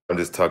 I'm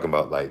just talking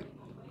about like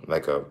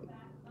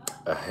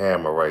a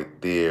hammer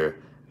right there.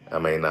 I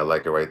may not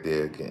like it right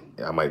there.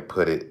 I might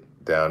put it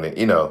down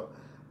there,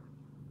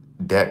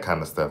 that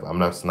kind of stuff. I'm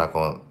not just not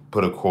gonna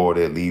put a coil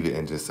there, leave it,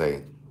 and just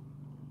say,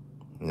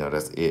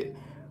 that's it.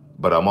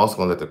 But I'm also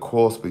gonna let the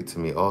coil speak to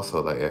me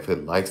also. Like if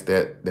it likes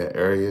that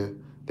area,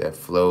 that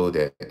flow,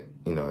 that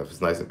if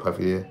it's nice and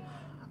puffy there,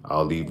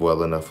 I'll leave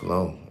well enough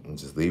alone and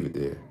just leave it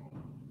there.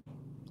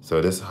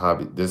 So this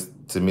hobby, this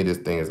to me, this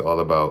thing is all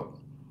about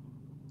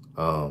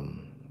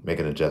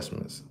making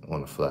adjustments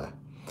on the fly.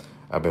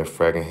 I've been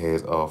fragging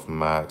heads off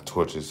my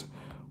torches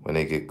when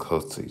they get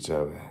close to each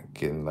other,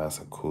 getting lots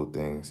of cool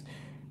things.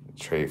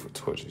 Trade for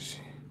torches.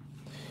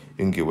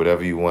 You can get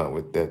whatever you want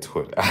with that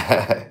torch.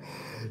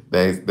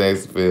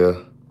 Thanks,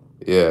 Phil.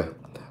 Yeah,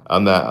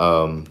 I'm not.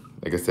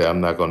 Like I said, I'm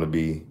not gonna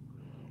be.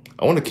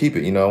 I want to keep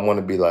it. I want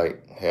to be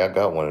like, hey, I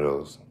got one of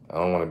those. I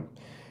don't want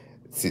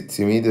to.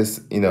 To me,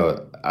 this.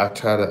 I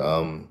try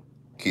to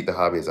keep the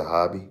hobby as a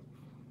hobby.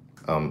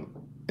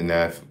 And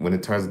that when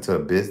it turns into a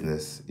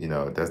business,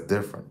 that's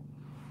different.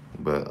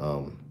 But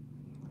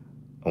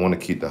I want to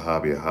keep the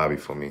hobby a hobby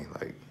for me.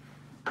 Like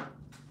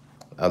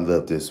I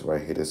love this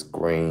right here, this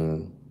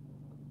green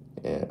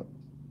and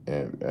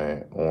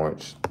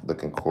orange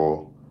looking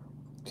coral.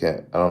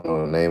 I don't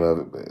know the name of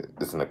it, but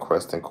it's an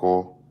cresting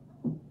coral.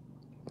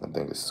 I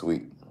think it's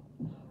sweet.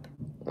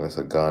 And it's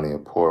a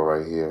Ghanaian pour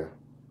right here.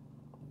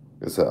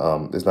 It's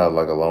not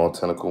like a long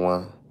tentacle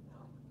one.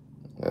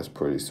 That's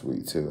pretty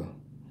sweet too.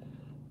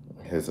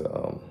 Here's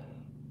a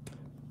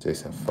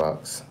Jason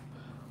Fox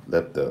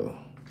Lepto.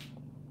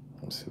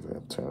 Let's see if I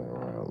can turn it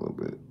around a little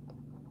bit.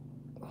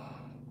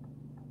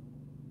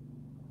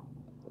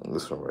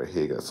 This one right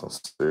here got some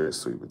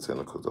serious sweet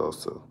botanicals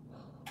also.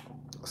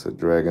 It's a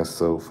Dragon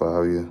Soul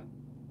Fabia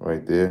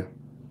right there,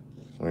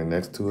 right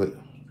next to it.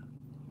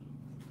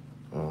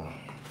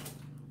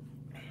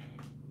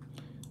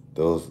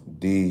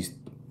 These,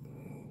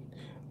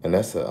 and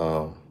that's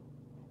I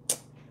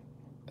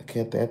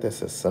can't think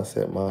that's a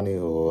Sunset Money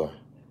or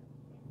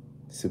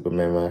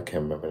Superman. I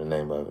can't remember the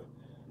name of it,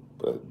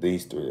 but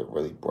these three are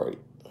really bright,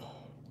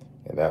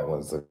 and that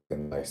one's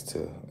looking nice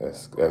too.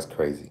 That's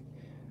crazy.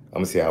 I'm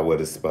gonna see how well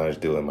this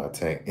sponge do in my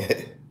tank.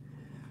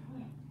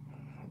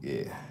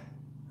 Yeah.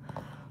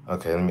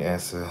 Okay, let me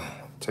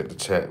check the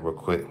chat real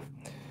quick.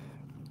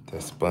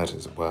 That sponge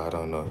is wild. I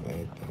don't know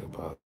anything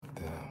about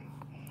that.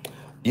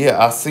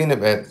 Yeah, I've seen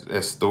it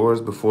at stores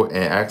before,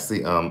 and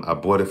actually, I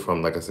bought it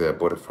from, like I said, I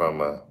bought it from,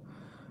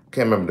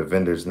 can't remember the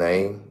vendor's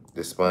name,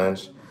 the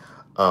sponge.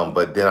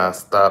 But then I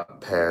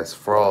stopped past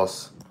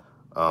Frost,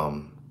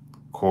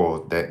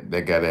 Coral, that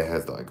guy that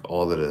has like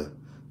all of the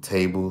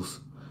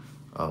tables,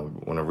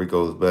 one of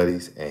Rico's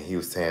buddies, and he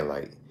was saying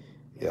like,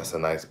 yeah, it's a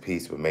nice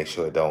piece, but make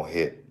sure it don't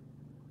hit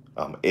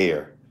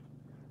air.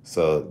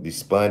 So these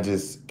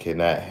sponges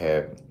cannot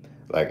have,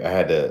 like I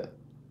had to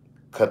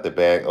cut the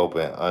bag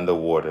open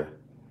underwater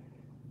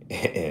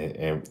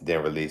and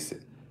then release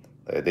it.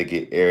 Like if they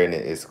get air in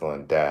it, it's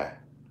gonna die.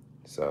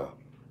 So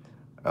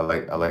I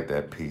like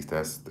that piece.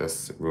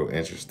 That's real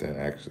interesting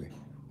actually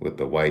with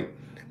the white.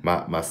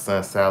 My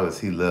son Silas,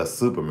 he loves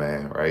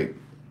Superman, right?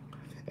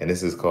 And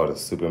this is called a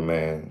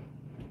Superman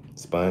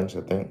sponge,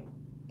 I think.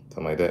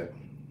 Something like that.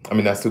 I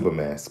mean, not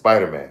Superman,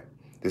 Spider-Man.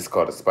 This is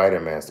called a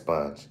Spider-Man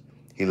sponge.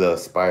 He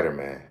loves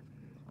Spider-Man.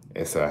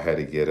 And so I had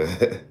to get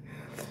a,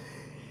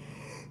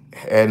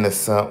 adding to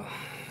something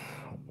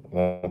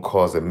won't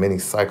cause a mini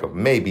cycle.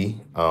 Maybe.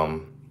 I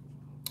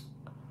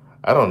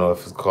don't know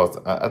if it's caused,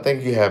 I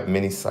think you have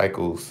mini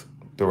cycles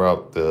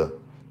throughout the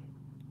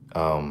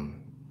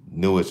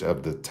newage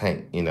of the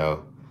tank,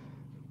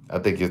 I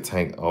think your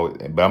tank always,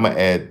 but I'm gonna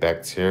add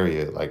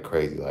bacteria like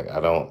crazy. Like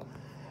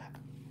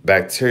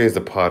bacteria is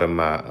a part of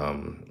my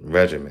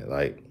regimen.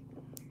 Like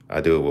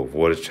I do it with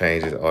water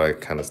changes, all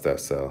that kind of stuff.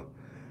 So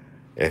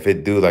if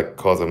it do like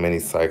cause a mini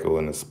cycle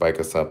and a spike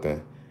or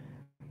something,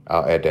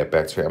 I'll add that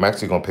bacteria. I'm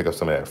actually gonna pick up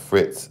some of that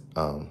Fritz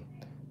that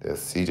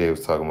CJ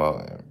was talking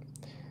about.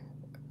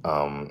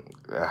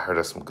 I heard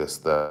of some good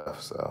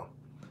stuff. So,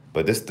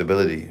 but this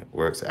stability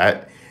works.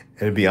 And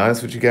to be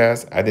honest with you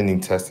guys, I didn't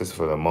even test this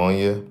for the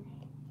ammonia,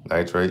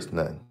 nitrates,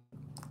 nothing.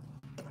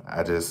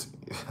 I just,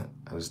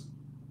 I just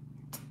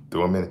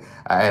threw them in.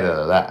 I added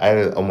a lot. I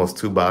added almost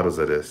 2 bottles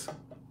of this.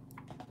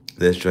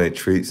 This joint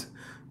treats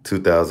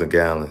 2,000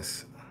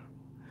 gallons.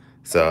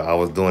 So I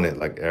was doing it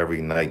like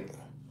every night.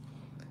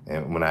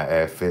 And when I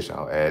add fish,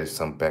 I'll add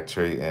some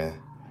bacteria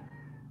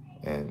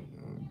in. And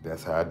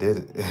that's how I did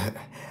it.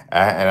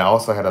 And I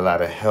also had a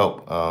lot of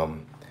help.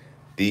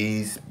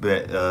 These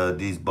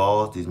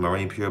balls, these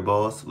Marine Pure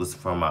balls, was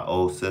from my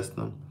old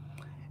system,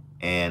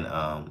 and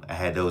I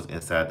had those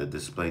inside the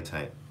display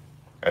tank.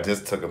 I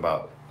just took them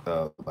out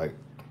like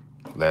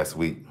last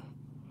week.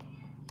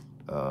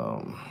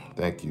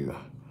 Thank you.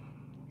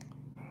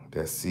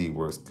 That seed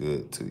works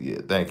good too. Yeah,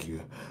 thank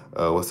you.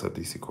 What's up,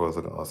 DC Coils?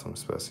 Looking awesome,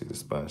 especially the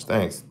sponge.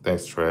 Thanks,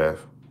 Trav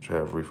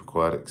Reef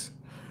Aquatics.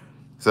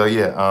 So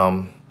yeah,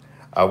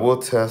 I will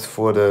test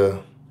for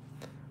the.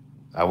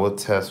 I will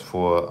test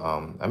for.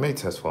 I may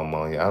test for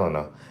ammonia. I don't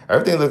know.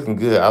 Everything looking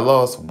good. I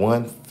lost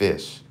 1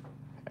 fish,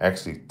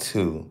 actually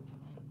 2,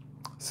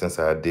 since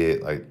I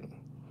did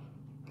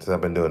since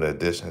I've been doing the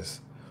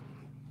additions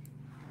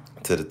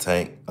to the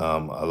tank. I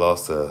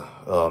lost a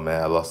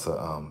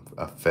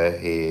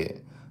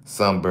fathead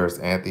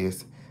sunburst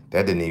anthias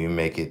that didn't even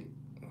make it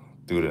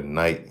through the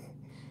night.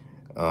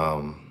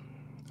 I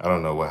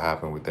don't know what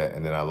happened with that.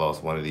 And then I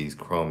lost one of these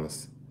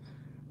chromis,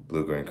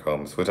 blue-green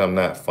chromis, which I'm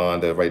not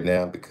fond of right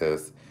now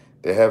because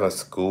they haven't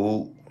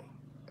schooled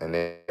and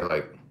they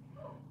like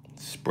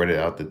spread it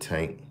out the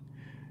tank.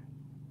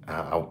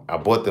 I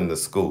bought them to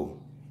school,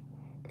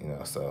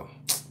 so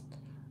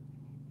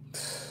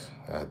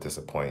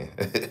disappointing.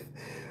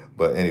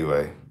 But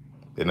anyway,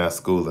 they're not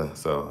schooling,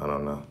 so I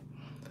don't know.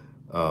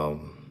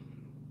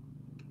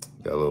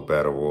 Got a little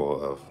battle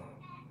royal of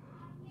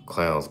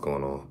clowns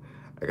going on.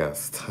 I got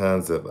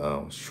tons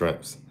of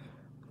shrimps.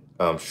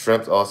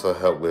 Shrimps also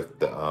help with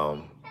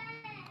the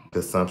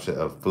consumption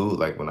of food,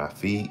 like when I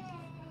feed.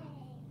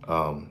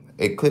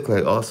 Hey, Click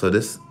like also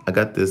this. I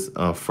got this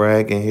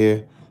frag in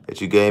here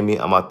that you gave me.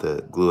 I'm about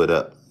to glue it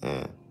up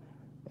and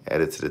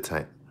add it to the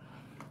tank.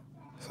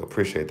 So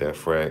appreciate that,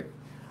 frag.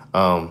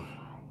 I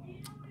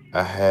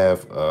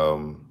have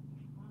what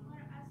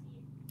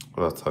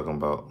I was talking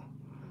about.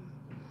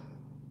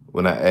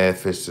 When I add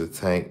fish to the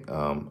tank,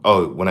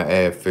 when I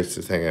add fish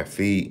to the tank and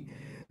feed,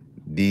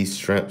 these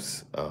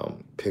shrimps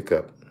pick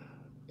up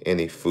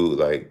any food,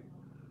 like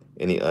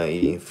any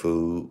uneaten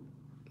food.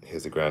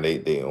 Here's the ground,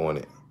 they on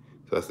it.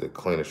 So that's the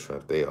cleaner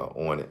shrimp, they are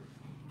on it.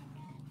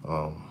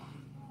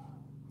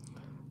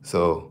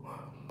 So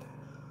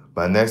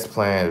my next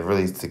plan is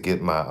really to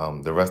get my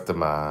the rest of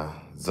my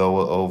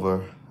zoa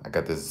over. I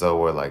got this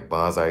zoa like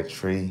bonsai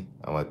tree.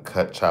 I'm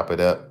gonna chop it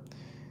up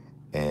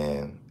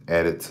and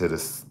add it to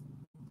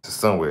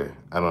somewhere.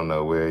 I don't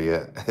know where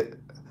yet.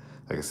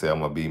 Like I said, I'm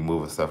gonna be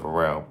moving stuff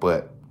around,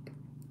 but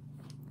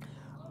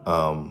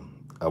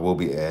I will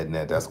be adding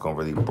that. That's gonna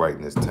really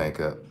brighten this tank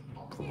up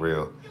for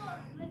real.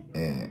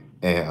 And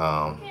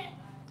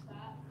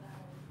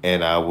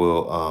I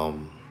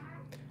will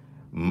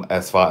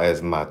as far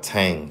as my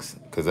tangs,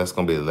 because that's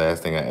gonna be the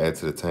last thing I add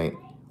to the tank.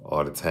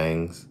 All the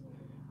tangs,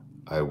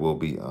 I will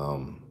be. I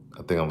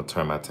think I'm gonna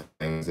turn my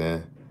tangs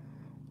in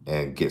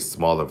and get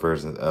smaller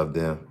versions of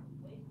them,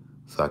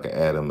 so I can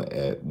add them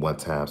at one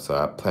time. So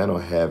I plan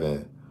on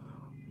having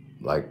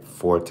like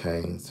 4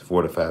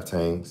 to 5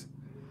 tangs.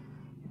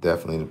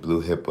 Definitely the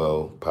blue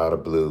hippo, powder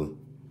blue,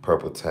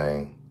 purple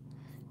tang,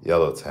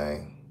 yellow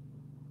tang,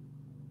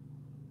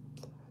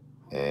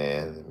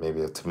 and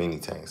maybe a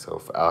Tamini tang.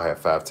 So I'll have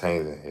 5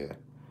 tangs in here.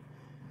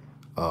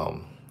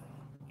 So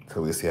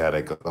we'll see how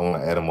they go. I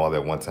want to add them all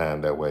at one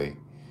time. That way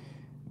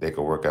they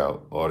can work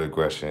out all the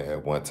aggression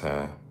at one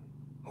time.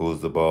 Who's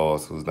the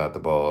boss, who's not the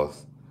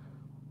boss,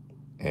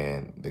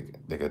 and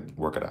they could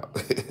work it out.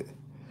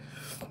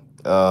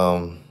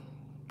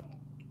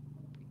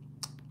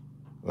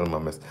 What am I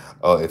missing?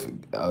 Oh, if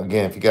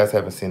you guys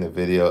haven't seen the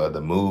video of the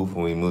move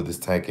when we moved this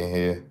tank in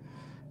here,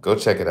 go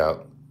check it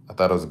out. I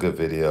thought it was a good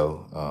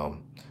video.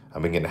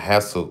 I've been getting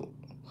hassled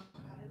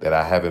that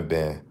I haven't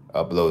been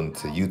uploading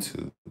to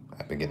YouTube.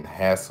 I've been getting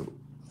hassled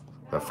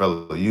by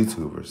fellow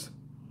YouTubers.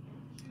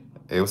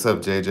 Hey, what's up,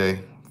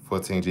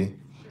 JJ14G?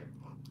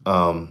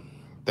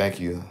 Thank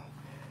you.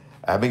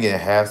 I've been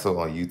getting hassled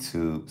on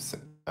YouTube.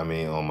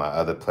 On my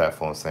other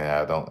platforms saying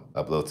I don't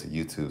upload to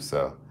YouTube.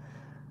 So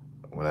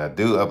when I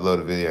do upload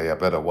a video, y'all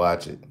better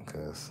watch it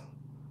because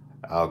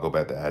I'll go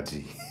back to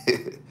IG.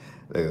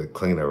 They're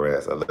cleaner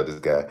wrasse. I love this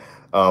guy.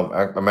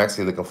 I'm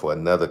actually looking for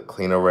another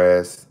cleaner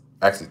wrasse.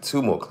 Actually,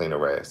 2 more cleaner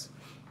wrasse.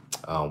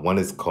 One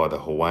is called the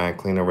Hawaiian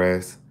cleaner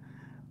wrasse.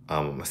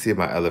 I'm gonna see if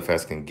my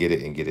LFS can get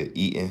it and get it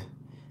eaten.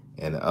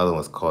 And the other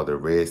one's called the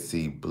Red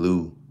Sea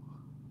Blue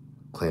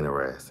cleaner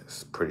wrasse.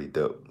 It's pretty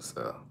dope.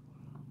 So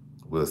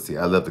we'll see.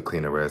 I love the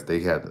cleaner rats. They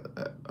had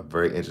a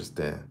very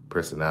interesting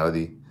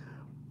personality.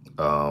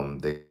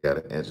 They got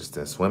an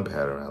interesting swim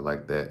pattern. I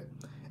like that,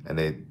 and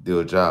they do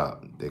a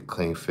job. They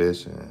clean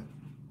fish and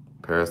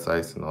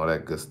parasites and all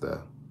that good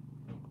stuff.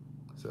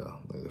 So,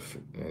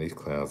 man, these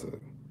clowns are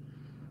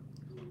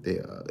they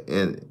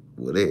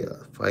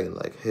are fighting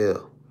like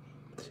hell.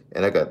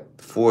 And I got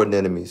 4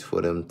 anemones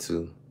for them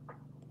to,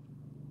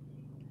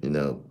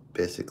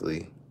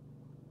 basically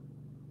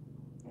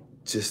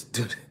just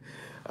do.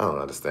 I don't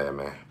understand,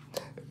 man.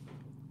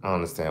 I don't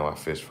understand why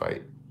fish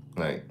fight.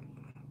 Like,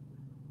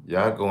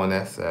 y'all go on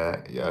that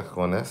side, y'all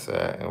go on that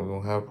side, and we're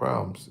gonna have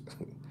problems.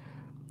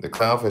 The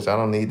clownfish, I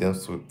don't need them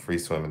free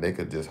swimming. They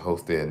could just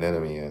host their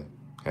anemone and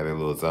have their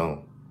little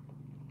zone.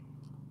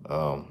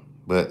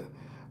 But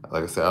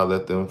like I said, I'll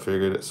let them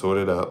sort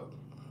it out.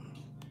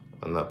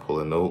 I'm not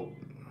pulling no.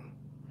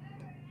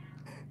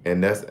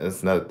 And that's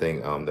another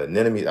thing. The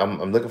anemone,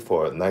 I'm looking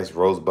for a nice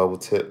rose bubble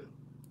tip,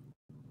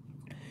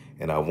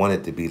 and I want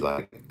it to be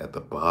like at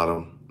the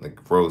bottom,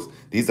 like rose.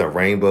 These are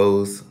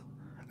rainbows.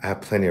 I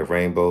have plenty of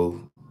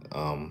rainbow,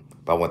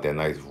 but I want that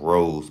nice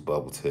rose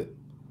bubble tip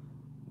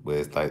where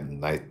it's like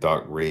nice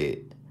dark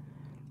red.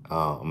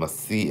 I'm gonna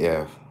see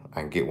if I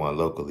can get one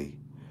locally,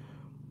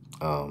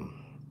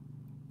 um,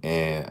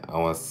 and I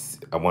want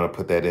to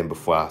put that in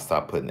before I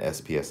start putting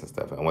SPS and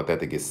stuff. I want that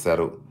to get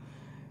settled.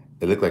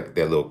 It looked like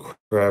that little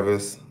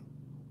crevice.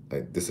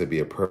 Like this would be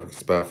a perfect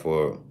spot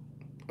for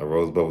a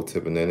rose bubble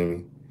tip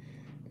anemone.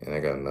 And I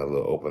got another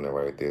little opening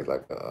right there,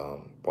 like a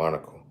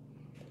barnacle.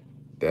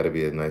 That'll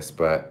be a nice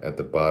spot. At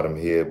the bottom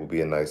here will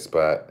be a nice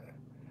spot.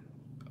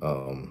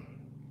 Um,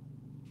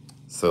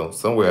 so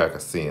somewhere I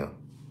can see them.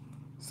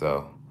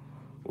 So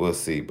we'll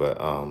see. But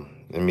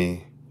let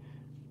me.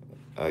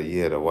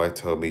 Yeah, the wife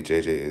told me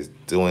JJ is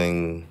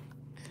doing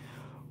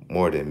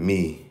more than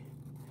me,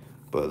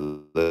 but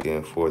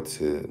looking forward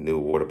to new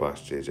water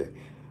box JJ.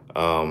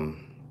 Um,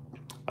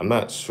 I'm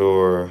not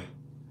sure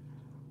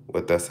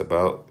what that's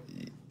about.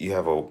 You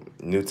have a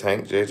new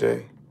tank,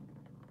 JJ?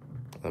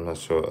 I'm not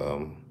sure.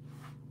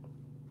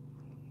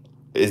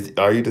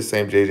 Are you the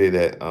same JJ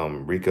that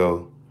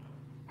Rico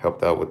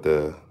helped out with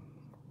the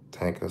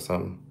tank or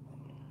something?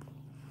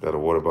 Got a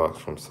water box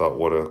from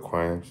Saltwater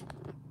Aquariums.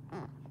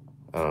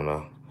 I don't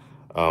know.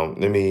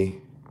 Let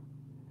me.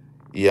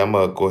 Yeah, I'm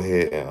gonna go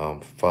ahead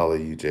and follow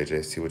you,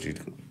 JJ. See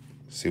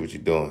what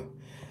you're doing.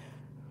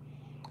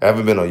 I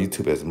haven't been on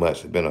YouTube as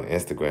much. I've been on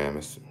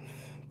Instagram.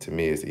 To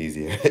me, it's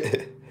easier.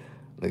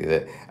 Look at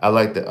that. I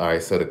like the. All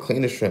right, so the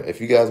cleaner shrimp.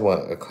 If you guys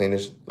want a cleaner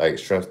like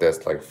shrimp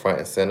that's like front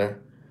and center,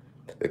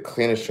 the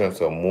cleaner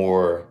shrimps are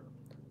more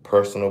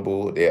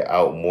personable. They're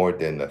out more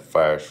than the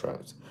fire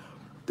shrimps.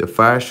 The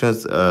fire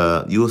shrimps,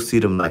 you'll see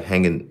them like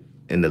hanging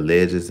in the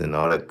ledges and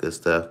all that good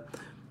stuff.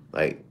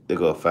 Like they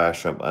go a fire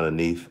shrimp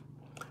underneath,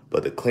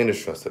 but the cleaner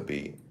shrimps will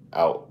be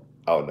out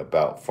and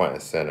about, front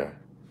and center.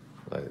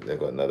 Like there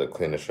go another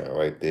cleaner shrimp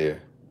right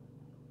there,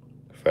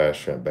 fire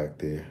shrimp back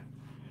there.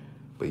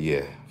 But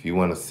yeah, if you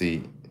want to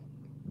see,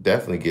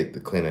 definitely get the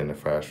cleaner and the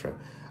fire shrimp.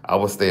 I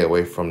would stay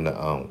away from the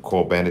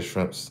coral banded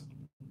shrimps.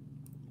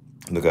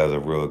 The guys are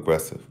real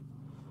aggressive.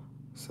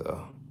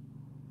 So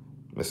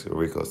Mr.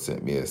 Rico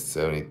sent me a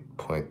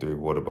 70.3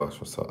 water box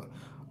from Salt.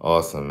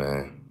 Awesome,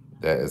 man.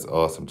 That is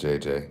awesome,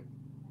 JJ.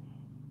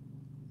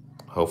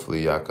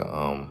 Hopefully y'all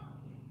can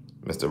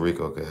Mr.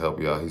 Rico can help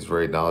you out. He's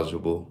very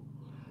knowledgeable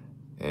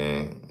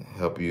and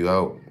help you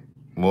out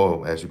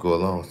more as you go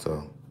along.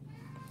 So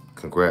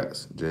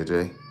congrats,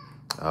 JJ.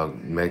 I'll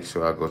make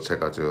sure I go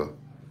check out your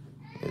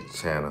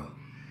channel.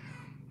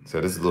 So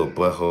this little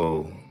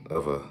butthole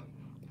of a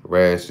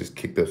rash just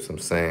kicked up some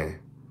sand,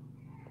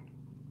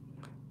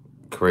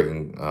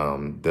 creating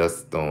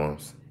dust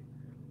storms.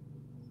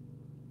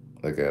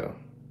 Look at him.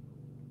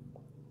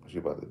 What you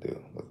about to do?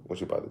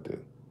 What you about to do?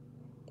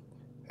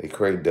 He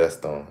create dust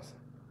storms.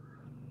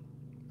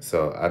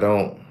 So I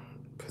don't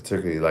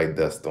particularly like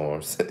dust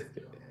storms.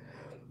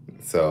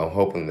 So I'm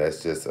hoping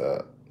that's just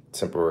a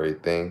temporary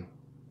thing.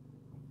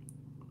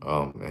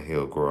 And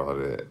he'll grow out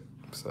of that.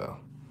 So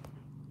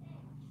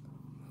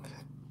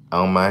I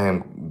don't mind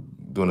him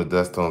doing the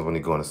dust storms when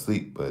he's going to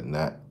sleep, but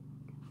not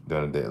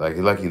during the day.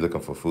 Like he's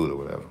looking for food or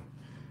whatever.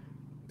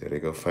 There they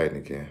go fighting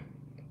again.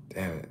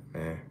 Damn it,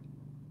 man.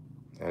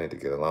 I need to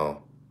get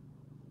along.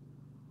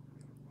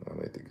 I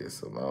need to get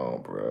some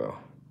on, bro.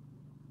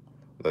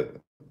 Look,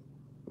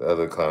 the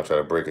other clown try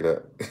to break it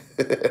up.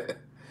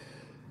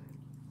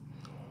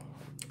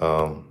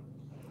 um,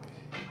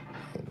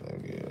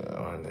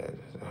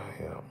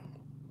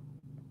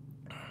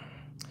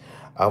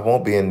 I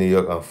won't be in New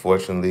York,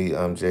 unfortunately,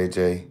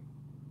 JJ.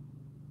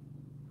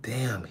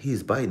 Damn,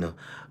 he's biting him.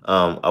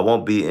 I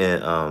won't be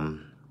in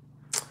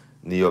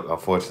New York,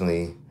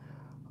 unfortunately.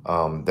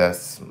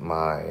 That's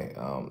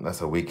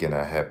a weekend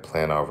I had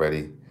planned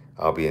already.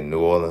 I'll be in New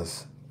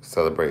Orleans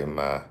celebrating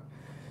my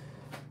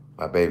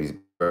baby's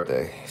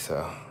birthday,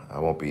 so I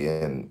won't be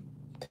in.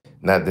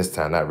 Not this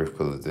time, not Reef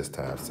this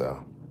time.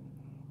 So,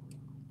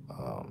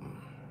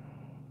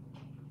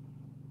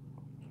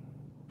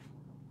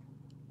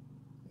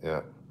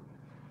 yeah.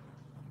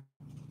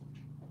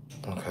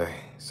 Okay,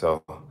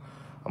 so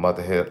I'm about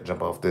to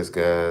jump off this,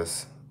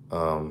 guys.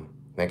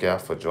 Thank y'all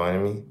for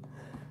joining me.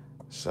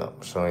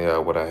 Showing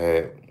y'all what I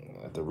had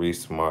at the Reef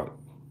Smart.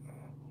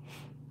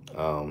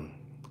 Oh,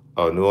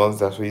 New Orleans,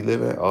 that's where you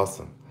live at?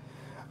 Awesome.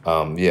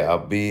 Yeah,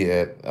 I'll be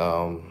in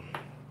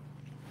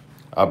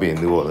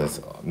New Orleans,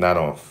 not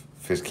on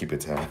fish keeping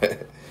time.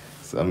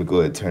 So let me go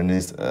ahead and turn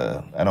this.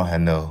 I don't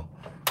have no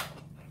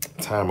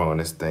timer on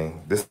this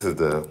thing. Let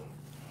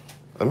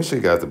me show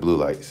you guys the blue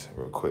lights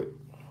real quick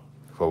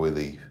before we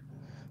leave.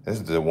 This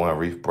is the one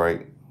Reef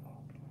Bright,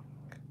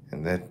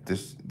 and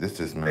this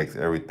just makes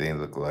everything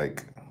look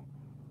like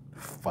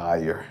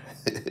fire.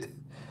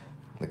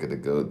 Look at the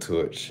gold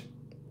torch.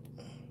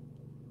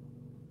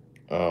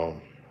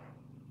 Um,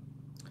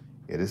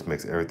 yeah, this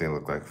makes everything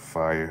look like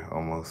fire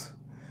almost.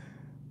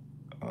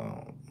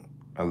 Um,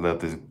 I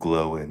love this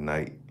glow at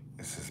night.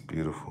 It's just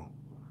beautiful.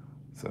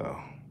 So,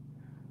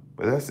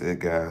 but that's it,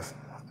 guys.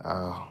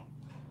 I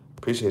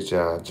appreciate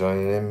y'all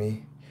joining in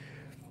me.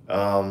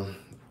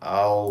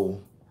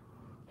 I'll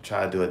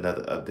try to do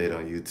another update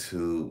on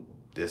YouTube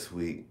this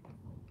week.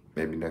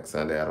 Maybe next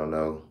Sunday, I don't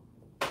know.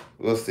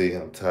 We'll see.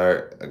 I'm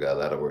tired. I got a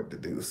lot of work to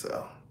do,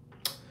 so.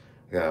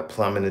 I got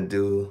plumbing to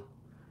do.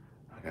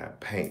 I got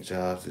paint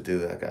jobs to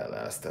do. I got a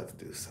lot of stuff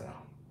to do, so.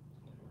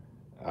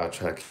 I'll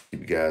try to keep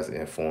you guys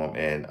informed.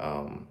 And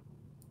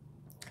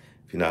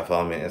if you're not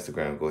following me on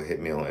Instagram, go hit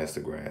me on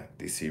Instagram,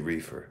 DC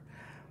Reefer.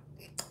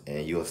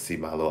 And you'll see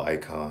my little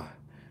icon,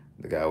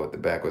 the guy with the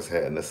backwards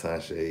hat and the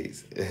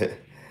sunshades.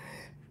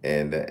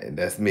 and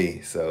that's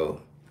me.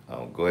 So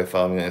go ahead and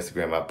follow me on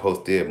Instagram. I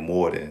post there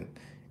more than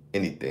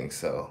anything.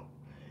 So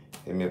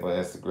hit me up on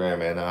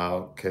Instagram and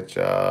I'll catch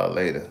y'all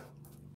later.